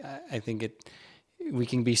 I think we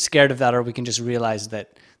can be scared of that, or we can just realize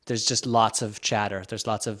that there's just lots of chatter. There's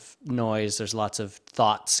lots of noise. There's lots of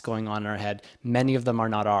thoughts going on in our head. Many of them are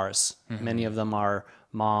not ours. Mm-hmm. Many of them are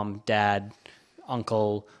mom, dad,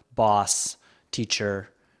 uncle, boss, teacher,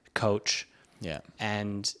 coach. Yeah.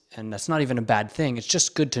 And that's not even a bad thing. It's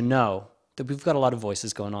just good to know that we've got a lot of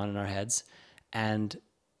voices going on in our heads. And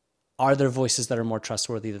are there voices that are more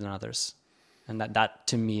trustworthy than others? And that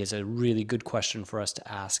to me is a really good question for us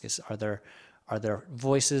to ask, is are there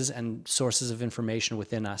voices and sources of information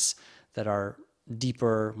within us that are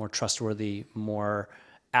deeper, more trustworthy, more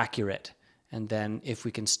accurate? And then if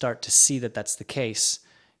we can start to see that that's the case,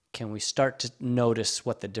 can we start to notice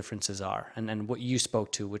what the differences are? And what you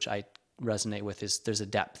spoke to, which I resonate with, is there's a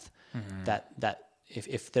depth. Mm-hmm. that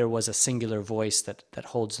if there was a singular voice that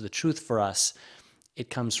holds the truth for us, it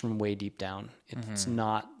comes from way deep down. It's mm-hmm.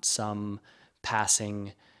 not some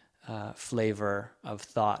passing flavor of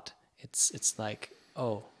thought. It's like,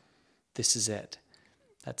 oh, this is it.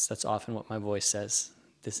 That's often what my voice says.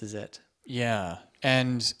 This is it. Yeah.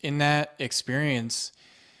 And in that experience,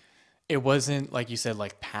 it wasn't, like you said,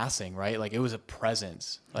 like passing, right? Like it was a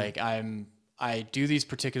presence. Like I do these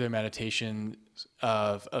particular meditations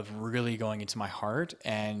of really going into my heart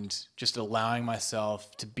and just allowing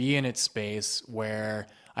myself to be in its space where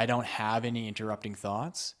I don't have any interrupting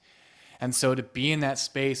thoughts. And so to be in that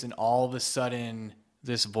space and all of a sudden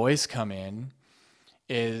this voice come in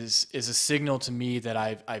is a signal to me that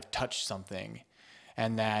I've touched something,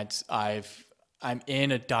 and that I'm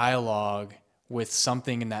in a dialogue with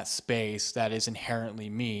something in that space that is inherently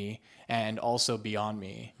me and also beyond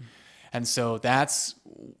me. Mm-hmm. And so that's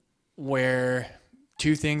where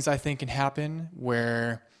two things I think can happen,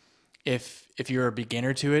 where if you're a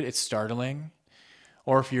beginner to it, it's startling,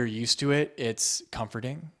 or if you're used to it, it's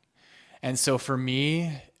comforting. And so for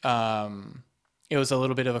me, it was a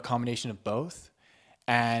little bit of a combination of both.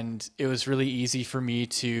 And it was really easy for me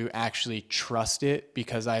to actually trust it,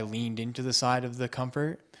 because I leaned into the side of the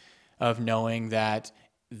comfort of knowing that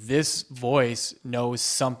this voice knows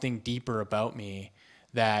something deeper about me,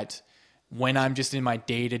 that when I'm just in my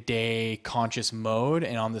day-to-day conscious mode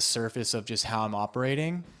and on the surface of just how I'm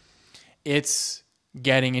operating, it's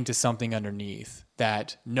getting into something underneath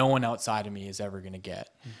that no one outside of me is ever going to get.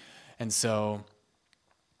 Mm. And so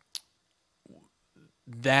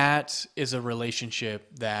that is a relationship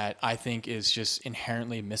that I think is just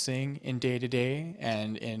inherently missing in day-to-day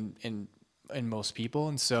and in most people.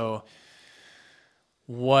 And so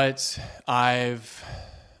what I've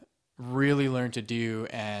really learned to do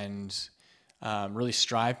and really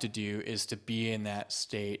strive to do is to be in that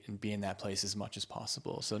state and be in that place as much as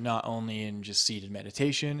possible. So not only in just seated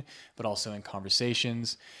meditation, but also in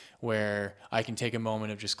conversations where I can take a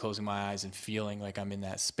moment of just closing my eyes and feeling like I'm in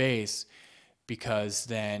that space, because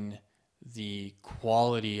then the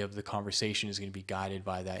quality of the conversation is going to be guided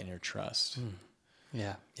by that inner trust.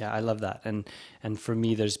 Yeah, I love that. And for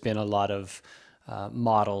me, there's been a lot of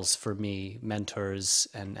models for me, mentors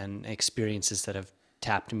and experiences that have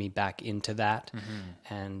tapped me back into that.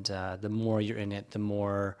 Mm-hmm. And the more you're in it, the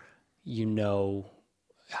more you know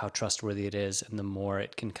how trustworthy it is, and the more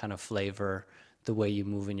it can kind of flavor the way you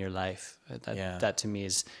move in your life. That to me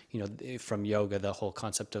is, from yoga, the whole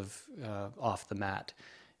concept of off the mat.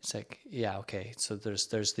 It's like, yeah, okay. So there's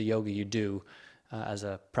the yoga you do as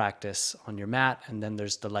a practice on your mat, and then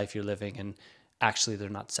there's the life you're living, and actually they're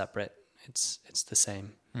not separate. It's the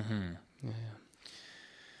same. Mm-hmm. Yeah.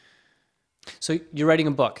 So you're writing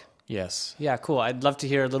a book. Yes. Yeah, cool. I'd love to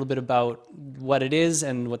hear a little bit about what it is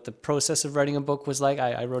and what the process of writing a book was like.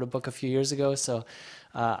 I wrote a book a few years ago, so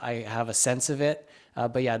I have a sense of it.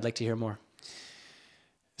 But yeah, I'd like to hear more.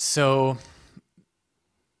 So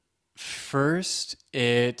first,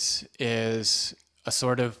 it is a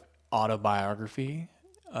sort of autobiography.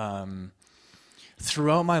 Um,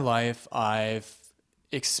 Throughout my life, I've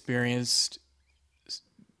experienced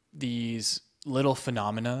these little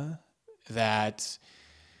phenomena that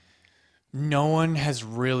no one has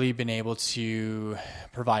really been able to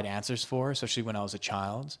provide answers for, especially when I was a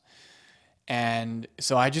child. And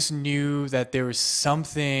so I just knew that there was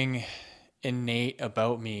something innate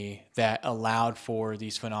about me that allowed for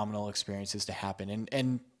these phenomenal experiences to happen.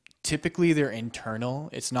 And typically they're internal.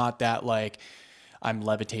 It's not that like I'm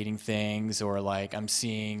levitating things or like I'm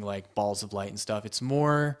seeing like balls of light and stuff. It's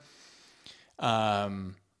more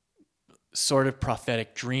sort of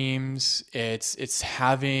prophetic dreams. It's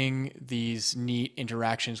having these neat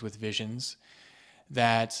interactions with visions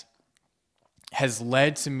that has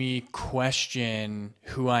led to me question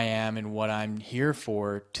who I am and what I'm here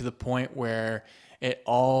for, to the point where it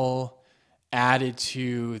all added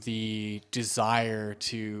to the desire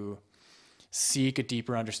to seek a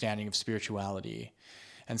deeper understanding of spirituality.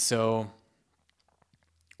 And so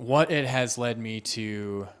what it has led me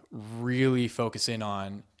to really focus in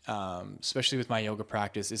on, especially with my yoga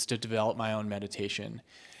practice, is to develop my own meditation.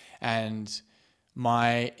 And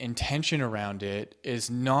my intention around it is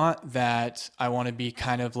not that I want to be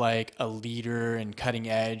kind of like a leader and cutting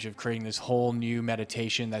edge of creating this whole new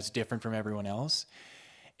meditation that's different from everyone else.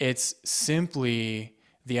 It's simply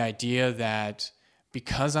the idea that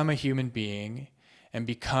because I'm a human being and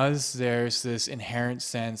because there's this inherent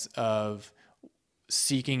sense of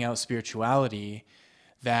seeking out spirituality,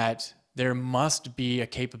 that there must be a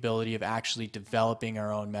capability of actually developing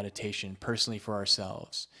our own meditation personally for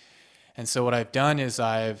ourselves. And so what I've done is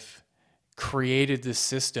I've created this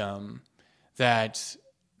system that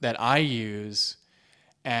I use,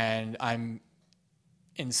 and I'm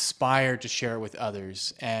inspired to share it with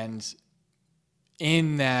others. And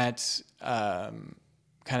in that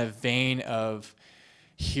kind of vein of,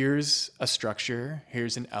 here's a structure,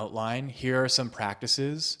 here's an outline, here are some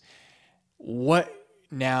practices. What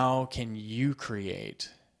now can you create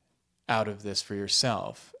out of this for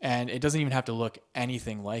yourself? And it doesn't even have to look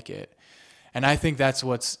anything like it. And I think that's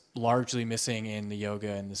what's largely missing in the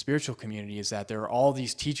yoga and the spiritual community, is that there are all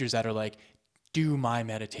these teachers that are like, do my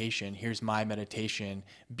meditation. Here's my meditation.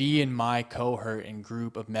 Be in my cohort and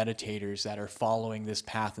group of meditators that are following this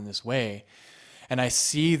path in this way. And I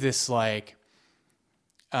see this like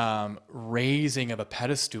raising of a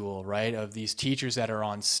pedestal, right? Of these teachers that are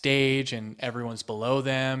on stage and everyone's below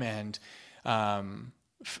them. And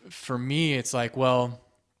for me, it's like, well,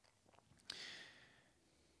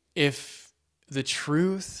 if the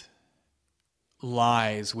truth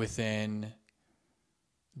lies within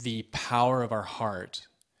the power of our heart,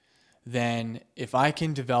 then if I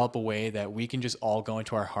can develop a way that we can just all go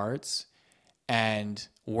into our hearts and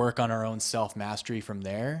work on our own self-mastery from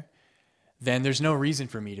there, then there's no reason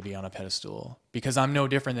for me to be on a pedestal, because I'm no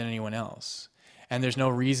different than anyone else. And there's no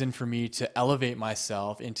reason for me to elevate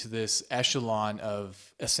myself into this echelon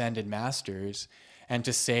of ascended masters and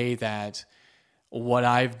to say that what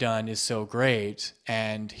I've done is so great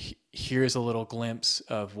and here's a little glimpse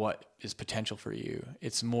of what is potential for you.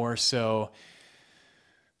 It's more so,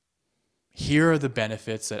 here are the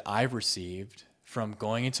benefits that I've received from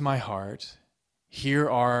going into my heart. Here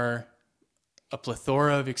are a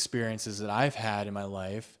plethora of experiences that I've had in my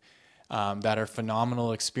life that are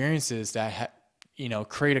phenomenal experiences that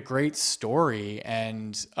create a great story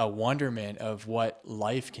and a wonderment of what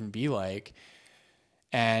life can be like.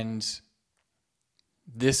 And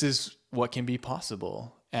this is what can be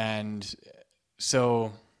possible. And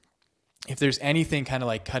so if there's anything kind of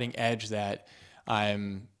like cutting edge that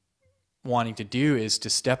I'm wanting to do, is to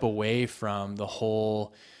step away from the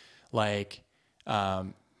whole like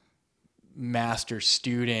master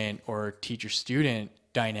student or teacher student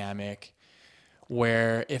dynamic,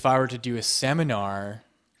 where if I were to do a seminar,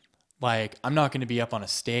 like I'm not going to be up on a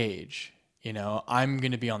stage, I'm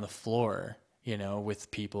going to be on the floor,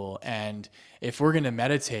 with people. And if we're going to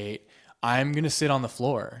meditate, I'm going to sit on the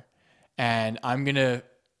floor and I'm going to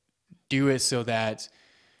do it so that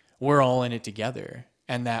we're all in it together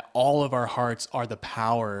and that all of our hearts are the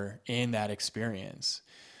power in that experience.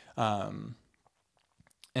 And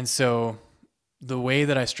so the way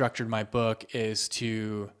that I structured my book is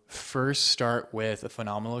to first start with a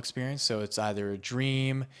phenomenal experience. So it's either a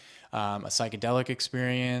dream, a psychedelic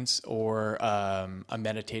experience, or a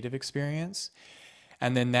meditative experience.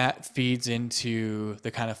 And then that feeds into the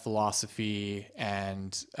kind of philosophy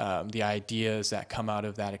and the ideas that come out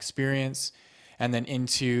of that experience, and then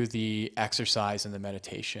into the exercise and the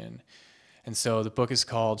meditation. And so the book is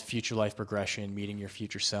called Future Life Progression, Meeting Your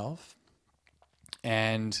Future Self.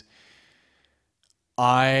 And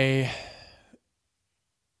I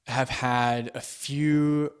have had a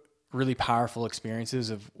few really powerful experiences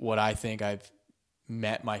of what I think I've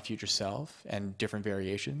met my future self and different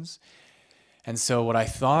variations. And so what I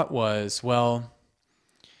thought was, well,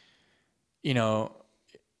 you know,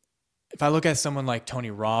 if I look at someone like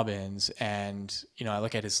Tony Robbins and, I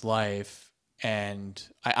look at his life and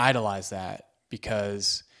I idolize that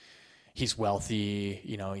because he's wealthy,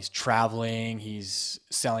 he's traveling, he's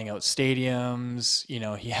selling out stadiums,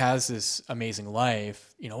 he has this amazing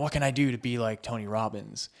life. What can I do to be like Tony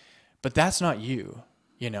Robbins? But that's not you.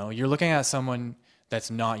 You're looking at someone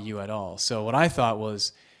that's not you at all. So what I thought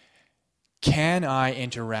was, can I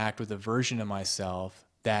interact with a version of myself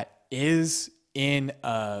that is in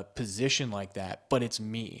a position like that, but it's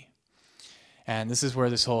me? And this is where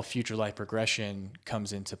this whole future life progression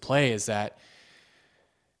comes into play, is that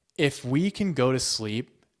if we can go to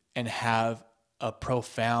sleep and have a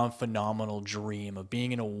profound, phenomenal dream of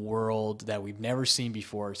being in a world that we've never seen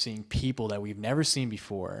before, seeing people that we've never seen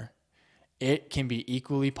before, it can be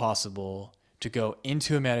equally possible to go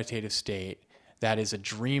into a meditative state that is a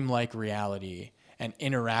dreamlike reality and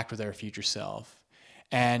interact with our future self.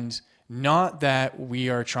 And not that we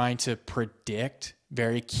are trying to predict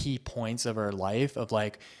very key points of our life of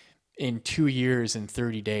like in 2 years and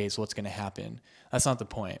 30 days, what's going to happen. That's not the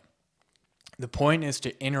point. The point is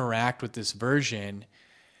to interact with this version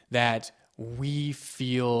that we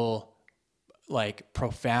feel like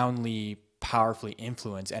profoundly, powerfully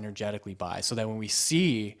influenced energetically by, so that when we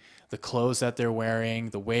see the clothes that they're wearing,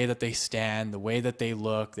 the way that they stand, the way that they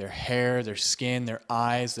look, their hair, their skin, their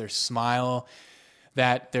eyes, their smile,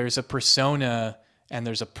 that there's a persona and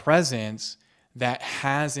there's a presence that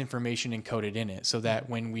has information encoded in it, so that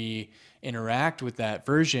when we interact with that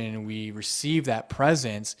version and we receive that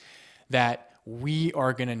presence, that we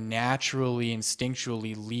are going to naturally,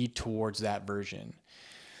 instinctually lead towards that version.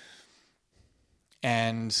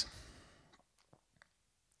 And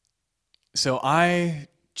so I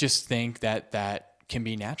just think that that can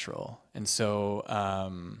be natural. And so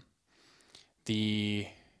the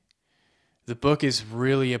book is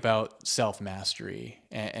really about self-mastery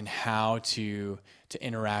and how to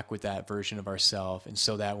interact with that version of ourselves. And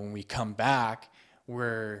so that when we come back,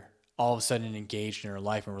 we're all of a sudden engaged in our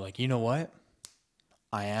life and we're like, you know what?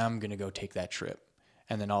 I am going to go take that trip.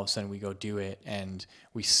 And then all of a sudden we go do it and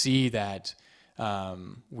we see that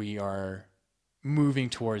we are moving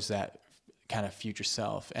towards that kind of future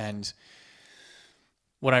self. And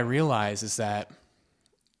what I realize is that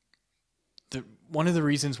one of the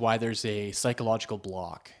reasons why there's a psychological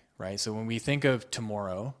block, right? So when we think of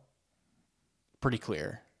tomorrow, pretty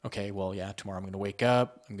clear. Okay, well, yeah, tomorrow I'm going to wake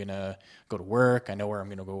up, I'm going to go to work, I know where I'm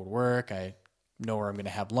going to go to work, I know where I'm going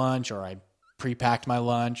to have lunch, or I pre-packed my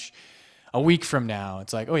lunch. A week from now,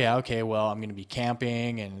 it's like, oh yeah, okay, well, I'm going to be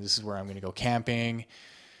camping, and this is where I'm going to go camping.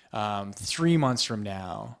 3 months from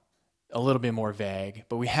now, a little bit more vague,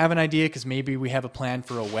 but we have an idea because maybe we have a plan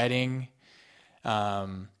for a wedding.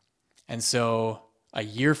 And so a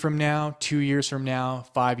year from now, 2 years from now,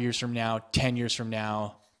 5 years from now, 10 years from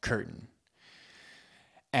now, curtain.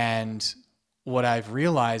 And what I've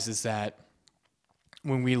realized is that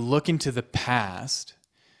when we look into the past,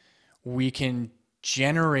 we can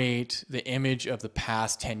generate the image of the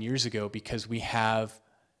past 10 years ago because we have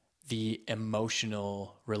the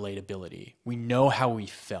emotional relatability. We know how we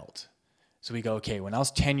felt. So we go, okay, when I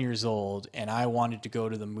was 10 years old and I wanted to go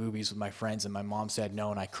to the movies with my friends and my mom said no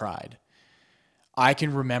and I cried, I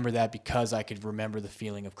can remember that because I could remember the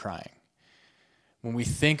feeling of crying. When we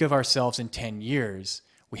think of ourselves in 10 years,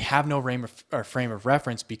 we have no frame of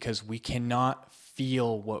reference because we cannot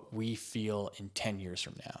feel what we feel in 10 years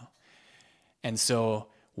from now. And so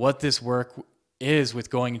what this work is with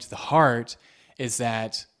going into the heart is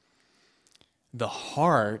that the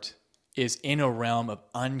heart is in a realm of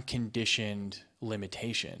unconditioned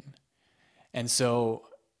limitation. And so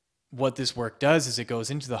what this work does is it goes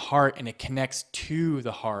into the heart and it connects to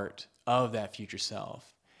the heart of that future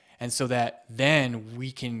self. And so that then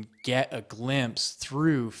we can get a glimpse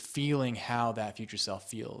through feeling how that future self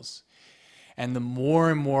feels. And the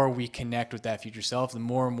more and more we connect with that future self, the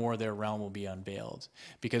more and more their realm will be unveiled,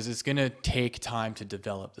 because it's going to take time to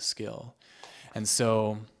develop the skill. And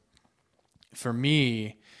so for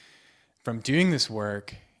me, from doing this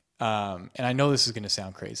work, and I know this is going to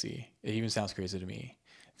sound crazy. It even sounds crazy to me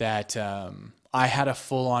that I had a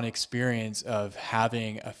full-on experience of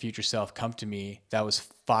having a future self come to me that was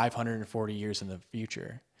 540 years in the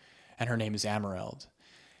future, and her name is Amareld,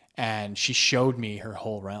 and she showed me her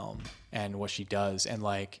whole realm and what she does, and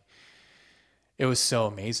like it was so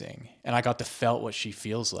amazing, and I got to feel what she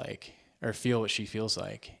feels like,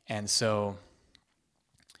 and so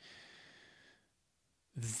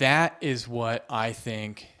that is what I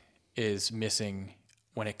think is missing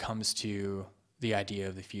when it comes to the idea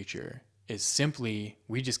of the future, is simply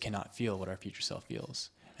we just cannot feel what our future self feels.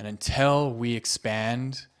 And until we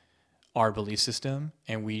expand our belief system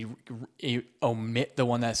and we omit the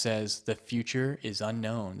one that says the future is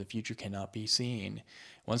unknown, the future cannot be seen,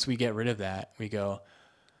 once we get rid of that, we go,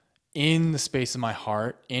 in the space of my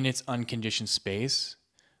heart, in its unconditioned space,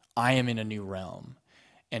 I am in a new realm.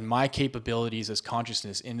 And my capabilities as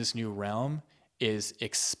consciousness in this new realm is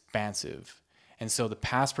expansive. And so the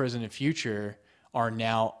past, present, and future are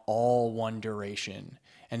now all one duration.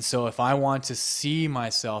 And so if I want to see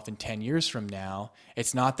myself in 10 years from now,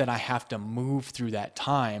 it's not that I have to move through that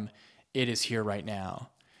time. It is here right now.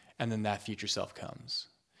 And then that future self comes.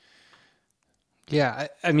 Yeah,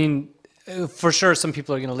 I mean, for sure, some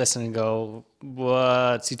people are going to listen and go,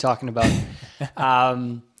 "What's he talking about?"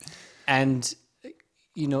 And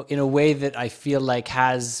you know, in a way that I feel like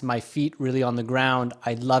has my feet really on the ground,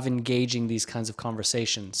 I love engaging these kinds of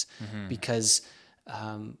conversations because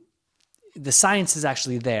the science is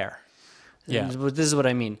actually there. Yeah. This is what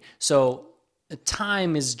I mean. So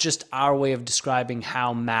time is just our way of describing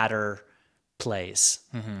how matter plays,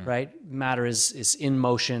 right? Matter is in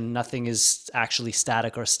motion. Nothing is actually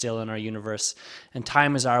static or still in our universe. And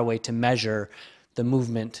time is our way to measure the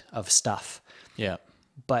movement of stuff. Yeah.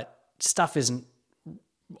 But stuff isn't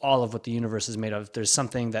all of what the universe is made of. There's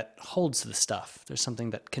something that holds the stuff. There's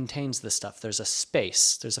something that contains the stuff. There's a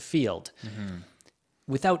space. There's a field.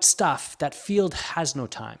 Without stuff, that field has no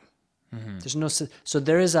time. There's no, so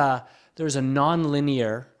there is a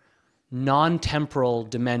non-linear, non-temporal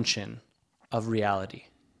dimension of reality.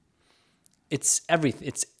 It's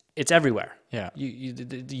everything. It's everywhere. Yeah.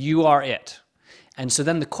 You are it. And so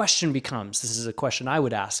then the question becomes, this is a question I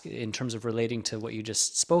would ask in terms of relating to what you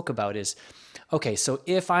just spoke about is, okay, so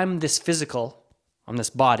if I'm this physical, I'm this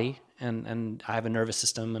body, and I have a nervous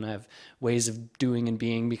system and I have ways of doing and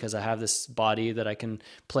being because I have this body that I can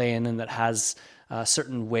play in and that has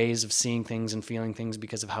certain ways of seeing things and feeling things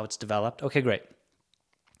because of how it's developed. Okay, great.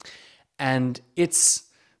 And it's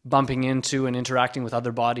bumping into and interacting with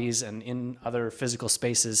other bodies and in other physical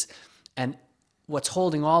spaces. And what's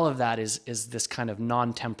holding all of that is this kind of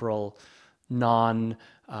non-temporal,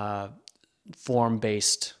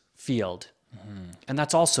 form-based field. And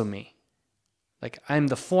that's also me. Like I'm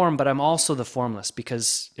the form, but I'm also the formless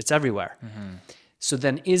because it's everywhere. So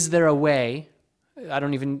then is there a way, I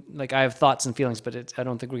don't even, like I have thoughts and feelings, but I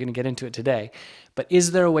don't think we're going to get into it today. But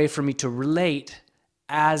is there a way for me to relate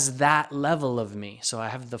as that level of me? So I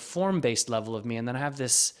have the form-based level of me, and then I have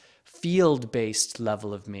this field-based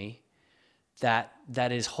level of me that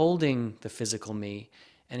is holding the physical me.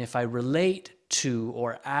 And if I relate to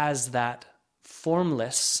or as that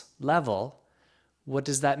formless level, what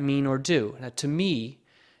does that mean or do? Now, to me,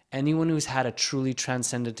 anyone who's had a truly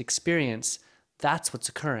transcendent experience, that's what's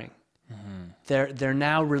occurring. They're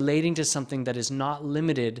now relating to something that is not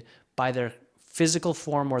limited by their physical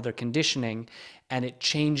form or their conditioning, and it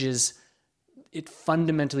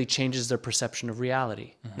fundamentally changes their perception of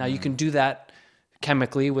reality. Now, you can do that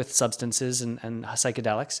chemically with substances and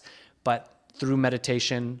psychedelics, but through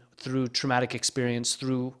meditation, through traumatic experience,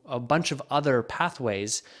 through a bunch of other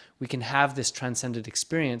pathways, we can have this transcendent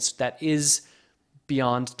experience that is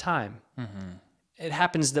beyond time. It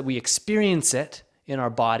happens that we experience it in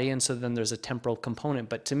our body, and so then there's a temporal component.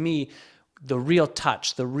 But to me, the real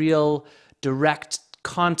touch, the real direct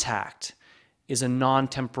contact is a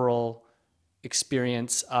non-temporal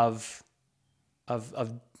experience of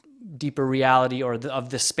deeper reality, or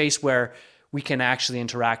of the space where we can actually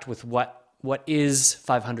interact with what is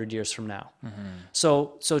 500 years from now.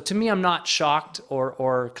 So to me, I'm not shocked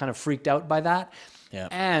or kind of freaked out by that. Yeah.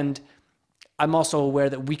 And I'm also aware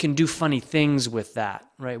that we can do funny things with that,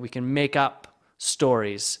 right? We can make up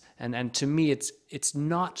stories. And to me, it's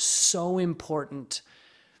not so important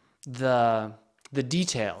the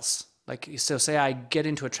details. Like, so say I get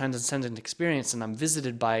into a transcendent experience and I'm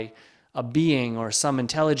visited by a being or some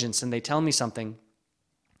intelligence and they tell me something.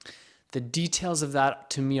 The details of that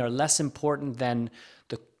to me are less important than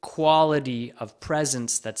quality of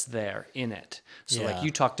presence that's there in it. So like Yeah.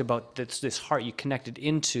 you talked about this heart, you connected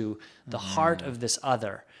into the heart of this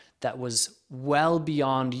other that was well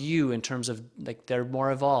beyond you in terms of like they're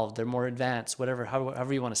more evolved, they're more advanced, whatever,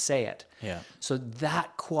 however you want to say it. Yeah. So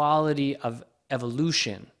that quality of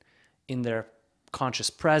evolution in their conscious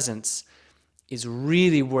presence is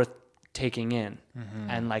really worth taking in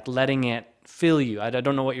and like letting it fill you. I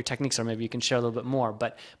don't know what your techniques are. Maybe you can share a little bit more,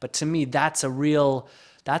 but to me, that's a real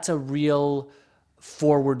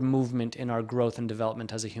forward movement in our growth and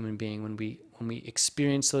development as a human being. When we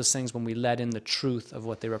experience those things, when we let in the truth of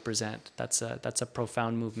what they represent, that's a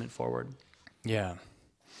profound movement forward. Yeah.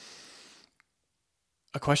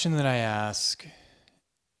 A question that I ask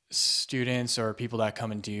students or people that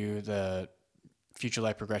come and do the future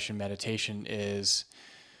life progression meditation is,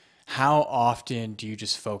 how often do you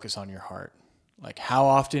just focus on your heart? Like, how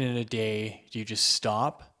often in a day do you just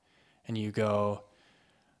stop and you go,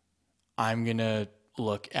 I'm going to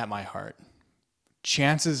look at my heart?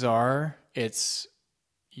 Chances are it's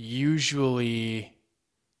usually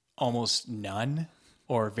almost none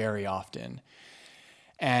or very often.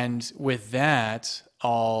 And with that,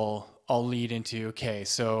 I'll lead into, okay,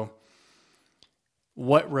 so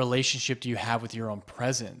what relationship do you have with your own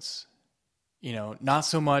presence? You know, not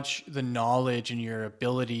so much the knowledge and your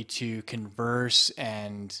ability to converse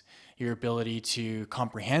and your ability to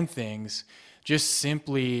comprehend things, just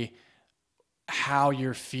simply how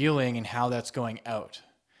you're feeling and how that's going out.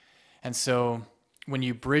 And so when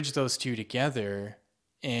you bridge those two together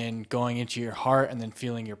in going into your heart and then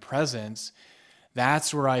feeling your presence,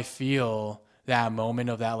 that's where I feel that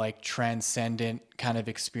moment of that like transcendent kind of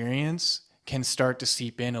experience can start to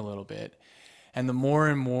seep in a little bit. And the more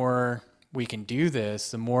and more we can do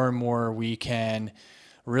this, the more and more we can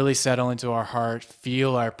really settle into our heart,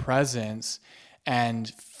 feel our presence, and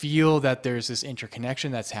feel that there's this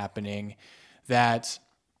interconnection that's happening, that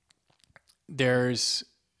there's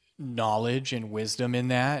knowledge and wisdom in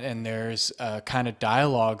that, and there's a kind of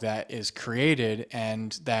dialogue that is created,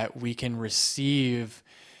 and that we can receive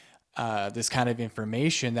this kind of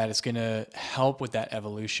information that is going to help with that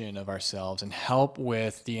evolution of ourselves and help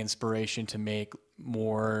with the inspiration to make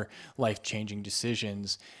more life-changing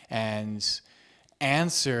decisions and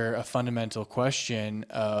answer a fundamental question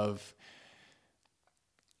of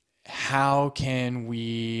how can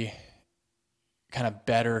we kind of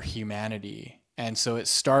better humanity. And so it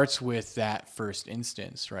starts with that first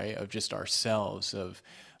instance, right, of just ourselves, of,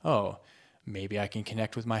 oh, maybe I can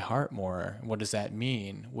connect with my heart more. What does that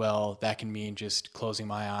mean? Well, that can mean just closing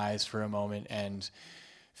my eyes for a moment and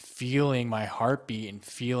feeling my heartbeat and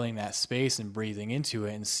feeling that space and breathing into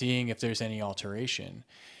it and seeing if there's any alteration.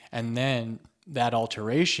 And then that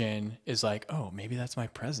alteration is like, oh, maybe that's my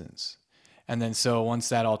presence. And then so once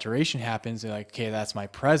that alteration happens, they're like, okay, that's my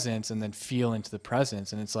presence, and then feel into the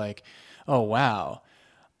presence. And it's like, oh, wow,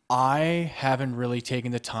 I haven't really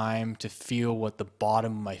taken the time to feel what the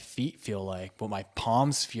bottom of my feet feel like, what my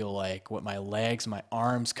palms feel like, what my legs, my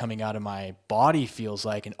arms coming out of my body feels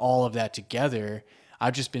like, and all of that together.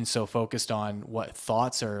 I've just been so focused on what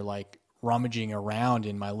thoughts are like rummaging around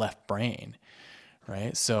in my left brain,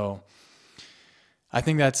 right? So I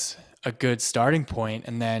think that's a good starting point.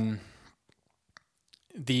 And then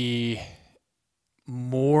the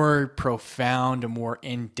more profound and more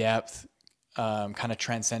in-depth kind of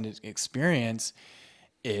transcendent experience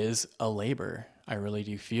is a labor. I really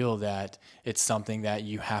do feel that it's something that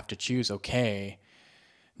you have to choose. Okay,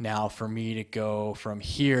 now for me to go from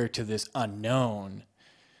here to this unknown,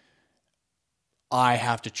 I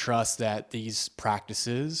have to trust that these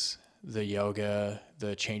practices, the yoga,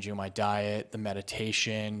 the changing of my diet, the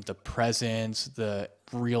meditation, the presence, the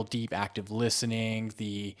real deep active listening,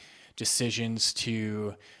 the decisions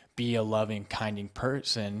to be a loving, kinding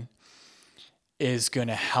person, is going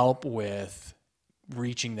to help with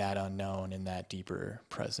reaching that unknown and that deeper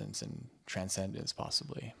presence and transcendence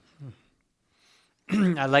possibly.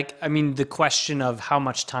 I mean, the question of how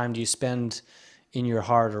much time do you spend in your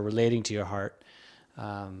heart or relating to your heart,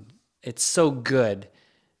 it's so good,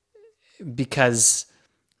 because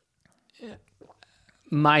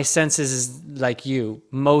my sense is like you,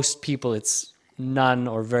 most people it's none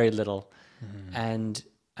or very little. And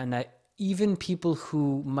even people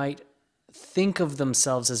who might think of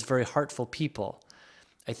themselves as very heartful people,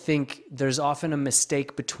 I think there's often a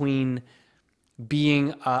mistake between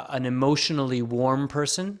being an emotionally warm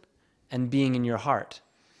person and being in your heart.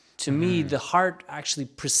 To me, the heart actually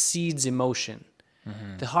precedes emotion.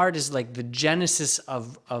 The heart is like the genesis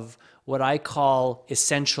of what I call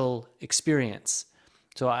essential experience.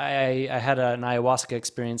 So I had an ayahuasca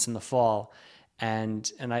experience in the fall,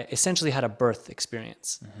 and I essentially had a birth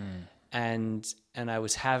experience. And I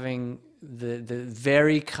was having the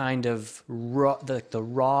very kind of raw, the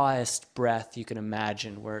rawest breath you can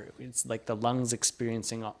imagine, where it's like the lungs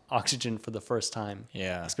experiencing oxygen for the first time,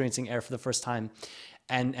 Yeah. experiencing air for the first time,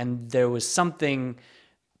 and there was something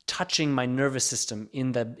touching my nervous system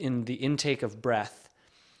in the intake of breath,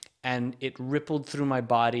 and it rippled through my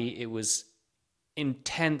body. It was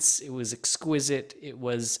intense. It was exquisite. It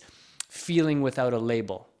was feeling without a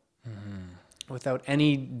label, without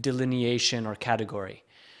any delineation or category.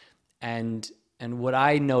 And what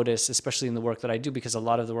I notice, especially in the work that I do, because a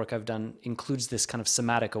lot of the work I've done includes this kind of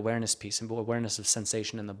somatic awareness piece and awareness of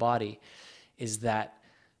sensation in the body, is that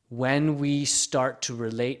when we start to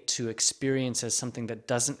relate to experience as something that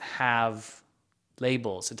doesn't have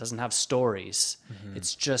labels, it doesn't have stories,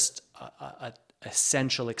 it's just a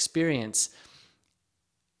essential experience,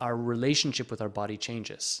 our relationship with our body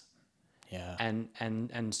changes. Yeah.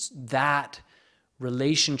 And that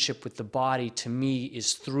relationship with the body, to me,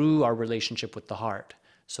 is through our relationship with the heart.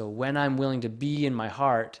 So when I'm willing to be in my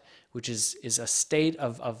heart, which is a state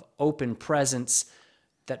of open presence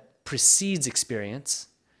that precedes experience,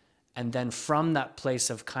 and then from that place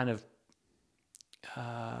of kind of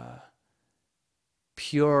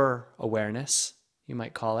pure awareness, you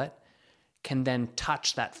might call it, can then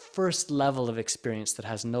touch that first level of experience that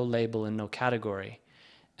has no label and no category.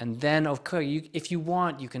 And then, okay, if you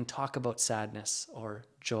want, you can talk about sadness or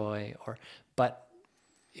joy, but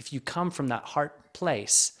if you come from that heart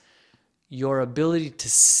place, your ability to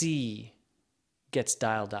see gets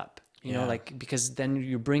dialed up. You know, like, because then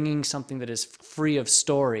you're bringing something that is free of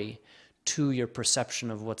story to your perception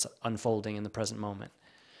of what's unfolding in the present moment.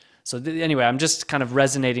 So anyway, I'm just kind of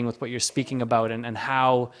resonating with what you're speaking about, and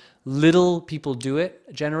how little people do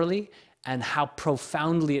it generally, and how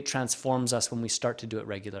profoundly it transforms us when we start to do it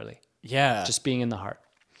regularly. Yeah. Just being in the heart.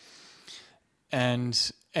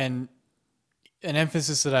 And an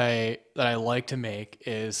emphasis that I like to make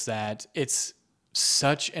is that it's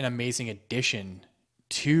such an amazing addition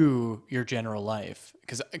to your general life,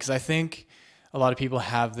 because I think a lot of people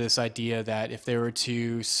have this idea that if they were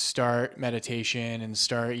to start meditation and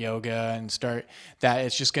start yoga and start that,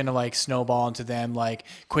 it's just going to like snowball into them like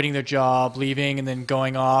quitting their job, leaving, and then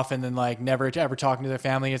going off and then like never ever talking to their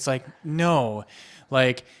family. It's like, no,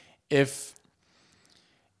 like if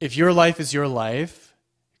your life is your life,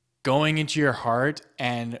 going into your heart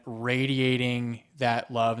and radiating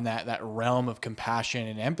that love and that realm of compassion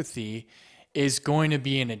and empathy is going to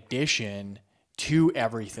be an addition to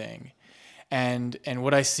everything. And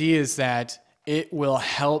what I see is that it will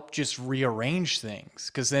help just rearrange things,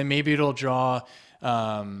 because then maybe it'll draw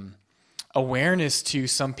awareness to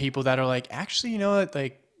some people that are like, actually, you know what,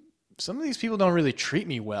 like some of these people don't really treat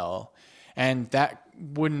me well. And that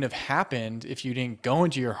wouldn't have happened if you didn't go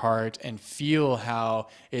into your heart and feel how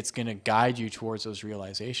it's going to guide you towards those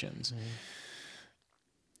realizations.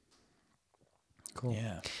 Cool.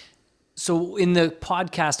 Yeah. So in the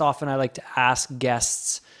podcast, often I like to ask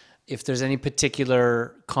guests if there's any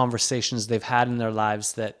particular conversations they've had in their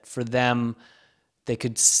lives that for them, they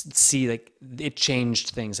could see like it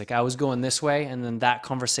changed things. Like I was going this way, and then that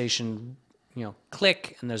conversation,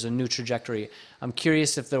 click, and there's a new trajectory. I'm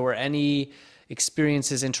curious if there were any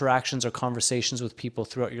experiences, interactions, or conversations with people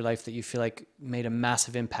throughout your life that you feel like made a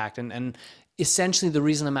massive impact. And essentially the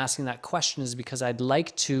reason I'm asking that question is because I'd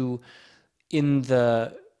like to, in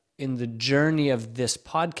the journey of this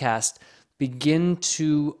podcast, begin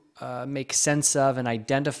to make sense of and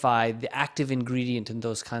identify the active ingredient in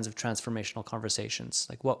those kinds of transformational conversations.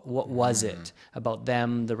 Like what was it about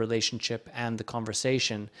them, the relationship, and the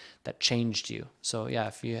conversation that changed you? So yeah,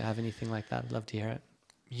 if you have anything like that, I'd love to hear it.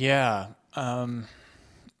 Yeah.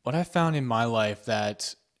 What I found in my life,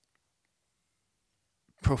 that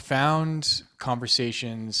profound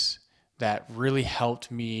conversations that really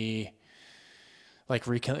helped me like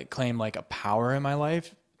reclaim like a power in my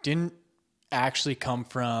life didn't actually come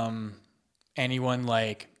from anyone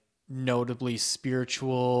like notably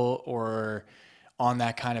spiritual or on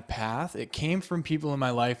that kind of path. It came from people in my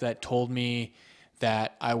life that told me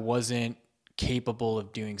that I wasn't capable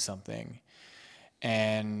of doing something.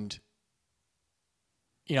 And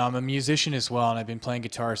I'm a musician as well, and I've been playing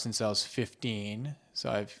guitar since I was 15.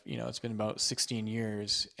 So it's been about 16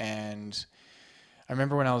 years. And I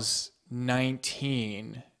remember when I was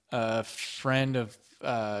 19, a friend of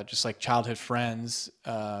just like childhood friends,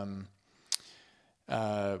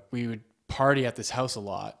 we would party at this house a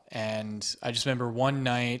lot. And I just remember one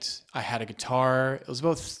night I had a guitar. It was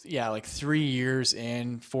about, 4 years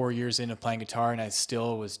in of playing guitar, and I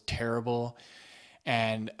still was terrible.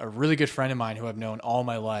 And a really good friend of mine who I've known all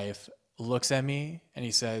my life looks at me and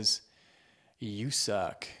he says, "You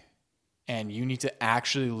suck. And you need to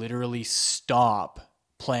actually literally stop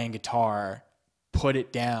playing guitar, put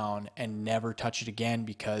it down, and never touch it again,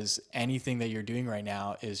 because anything that you're doing right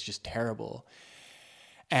now is just terrible."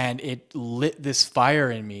 And it lit this fire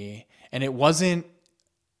in me. And it wasn't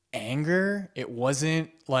anger. It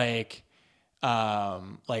wasn't like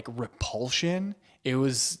repulsion. It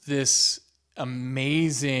was this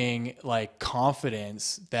amazing like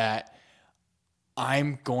confidence that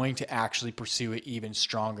I'm going to actually pursue it even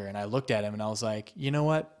stronger. And I looked at him and I was like, you know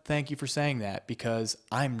what? Thank you for saying that, because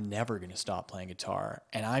I'm never going to stop playing guitar,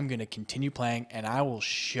 and I'm going to continue playing, and I will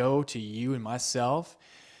show to you and myself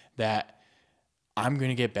that I'm going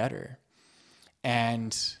to get better.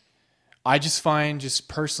 And I just find, just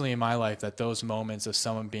personally in my life, that those moments of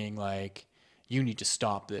someone being like, you need to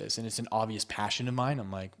stop this, and it's an obvious passion of mine,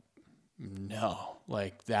 I'm like, no,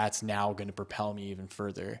 like that's now going to propel me even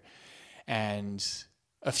further. And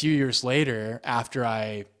a few years later, after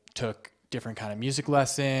I took different kind of music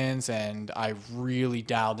lessons and I really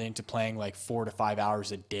dialed into playing like 4 to 5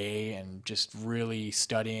 hours a day and just really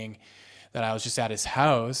studying, that I was just at his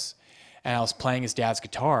house and I was playing his dad's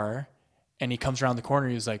guitar, and he comes around the corner.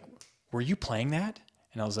 He was like, "Were you playing that?"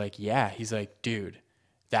 And I was like, "Yeah." He's like, "Dude,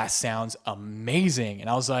 that sounds amazing." And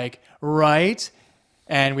I was like, "Right."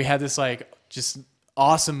 And we had this like just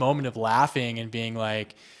awesome moment of laughing and being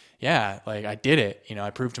like, yeah, like I did it. You know,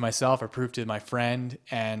 I proved to myself, I proved to my friend.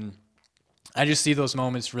 And I just see those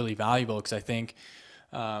moments really valuable, because I think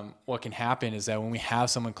what can happen is that when we have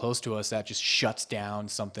someone close to us that just shuts down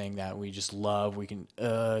something that we just love, we can,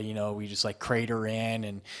 we just like crater in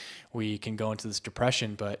and we can go into this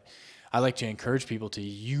depression. But I like to encourage people to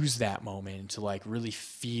use that moment to like really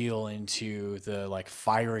feel into the like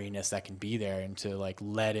fieriness that can be there, and to like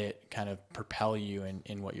let it kind of propel you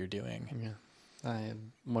in what you're doing. Yeah, I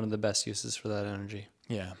am one of the best uses for that energy.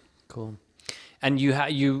 Yeah. Cool. And are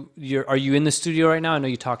you in the studio right now? I know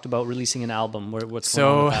you talked about releasing an album. What's going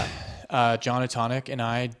on with that? John Atonic and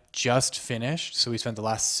I just finished. So we spent the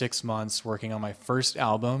last 6 months working on my first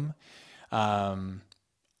album.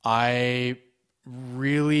 I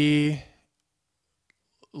really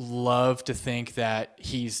love to think that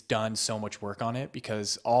he's done so much work on it,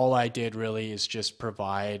 because all I did really is just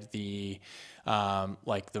provide the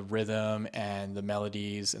like the rhythm and the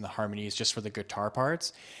melodies and the harmonies just for the guitar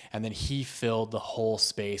parts, and then he filled the whole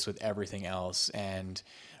space with everything else and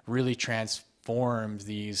really transformed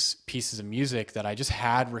these pieces of music that I just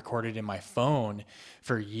had recorded in my phone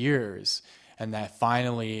for years, and that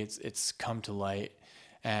finally it's come to light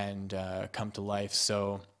and come to life.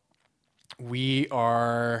 So we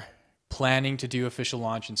are planning to do official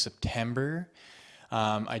launch in September.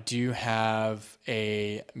 I do have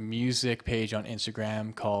a music page on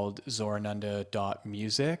Instagram called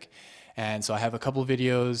zorananda.music. And so I have a couple of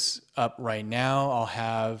videos up right now. I'll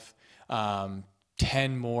have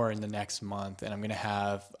 10 more in the next month. And I'm going to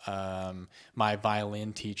have my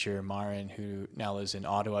violin teacher, Marin, who now lives in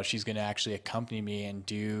Ottawa. She's going to actually accompany me and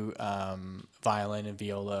do violin and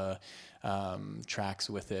viola tracks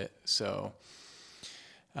with it. So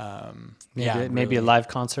Maybe a live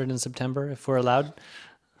concert in September if we're allowed.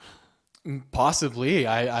 Possibly.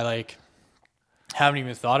 I like haven't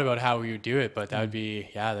even thought about how we would do it, but that'd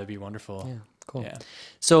be wonderful. Yeah, cool. Yeah.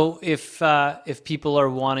 So if people are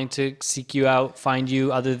wanting to seek you out, find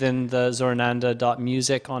you other than the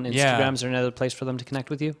zorananda.music on Instagram, is there another place for them to connect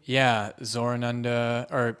with you? Yeah,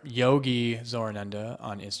 Zorananda, or Yogi Zorananda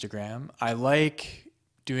on Instagram. I like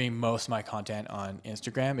doing most of my content on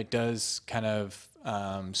Instagram. It does kind of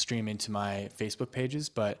stream into my Facebook pages,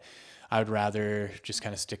 but I would rather just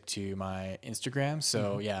kind of stick to my Instagram.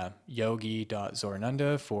 So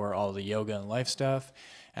yogi.zorananda for all the yoga and life stuff,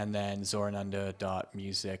 and then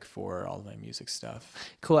zorananda.music for all of my music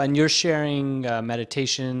stuff. Cool. And you're sharing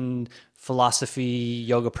meditation, philosophy,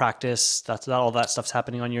 yoga practice. All that stuff's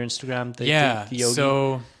happening on your Instagram. The yogi.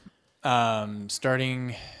 So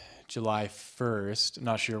starting July 1st, I'm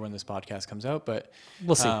not sure when this podcast comes out, but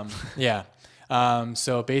we'll see.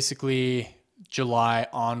 So basically July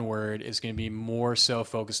onward is going to be more so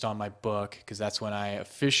focused on my book, because that's when I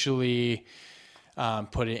officially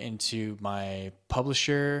put it into my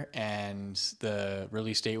publisher, and the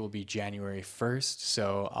release date will be January 1st.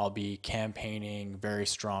 So I'll be campaigning very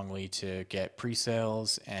strongly to get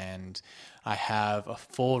pre-sales, and I have a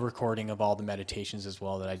full recording of all the meditations as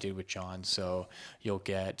well that I did with John. So you'll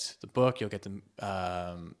get the book, you'll get the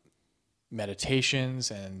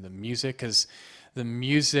meditations and the music, because the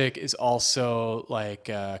music is also like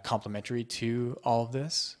complementary to all of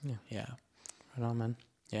this. Yeah. Right on, man.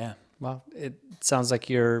 Yeah. Well, it sounds like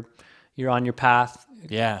you're you're on your path,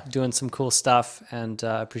 Yeah. doing some cool stuff, and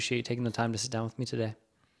appreciate you taking the time to sit down with me today.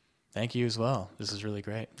 Thank you as well. This is really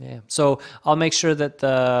great. Yeah. So I'll make sure that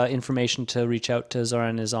the information to reach out to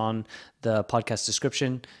Zoran is on the podcast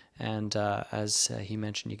description. And as he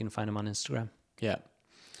mentioned, you can find him on Instagram. Yeah.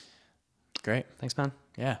 Great. Thanks, man.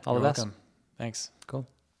 Yeah. All the you're best. welcome. Thanks. Cool.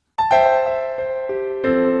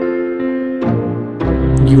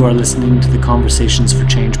 You are listening to the Conversations for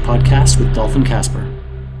Change podcast with Dolphin Casper.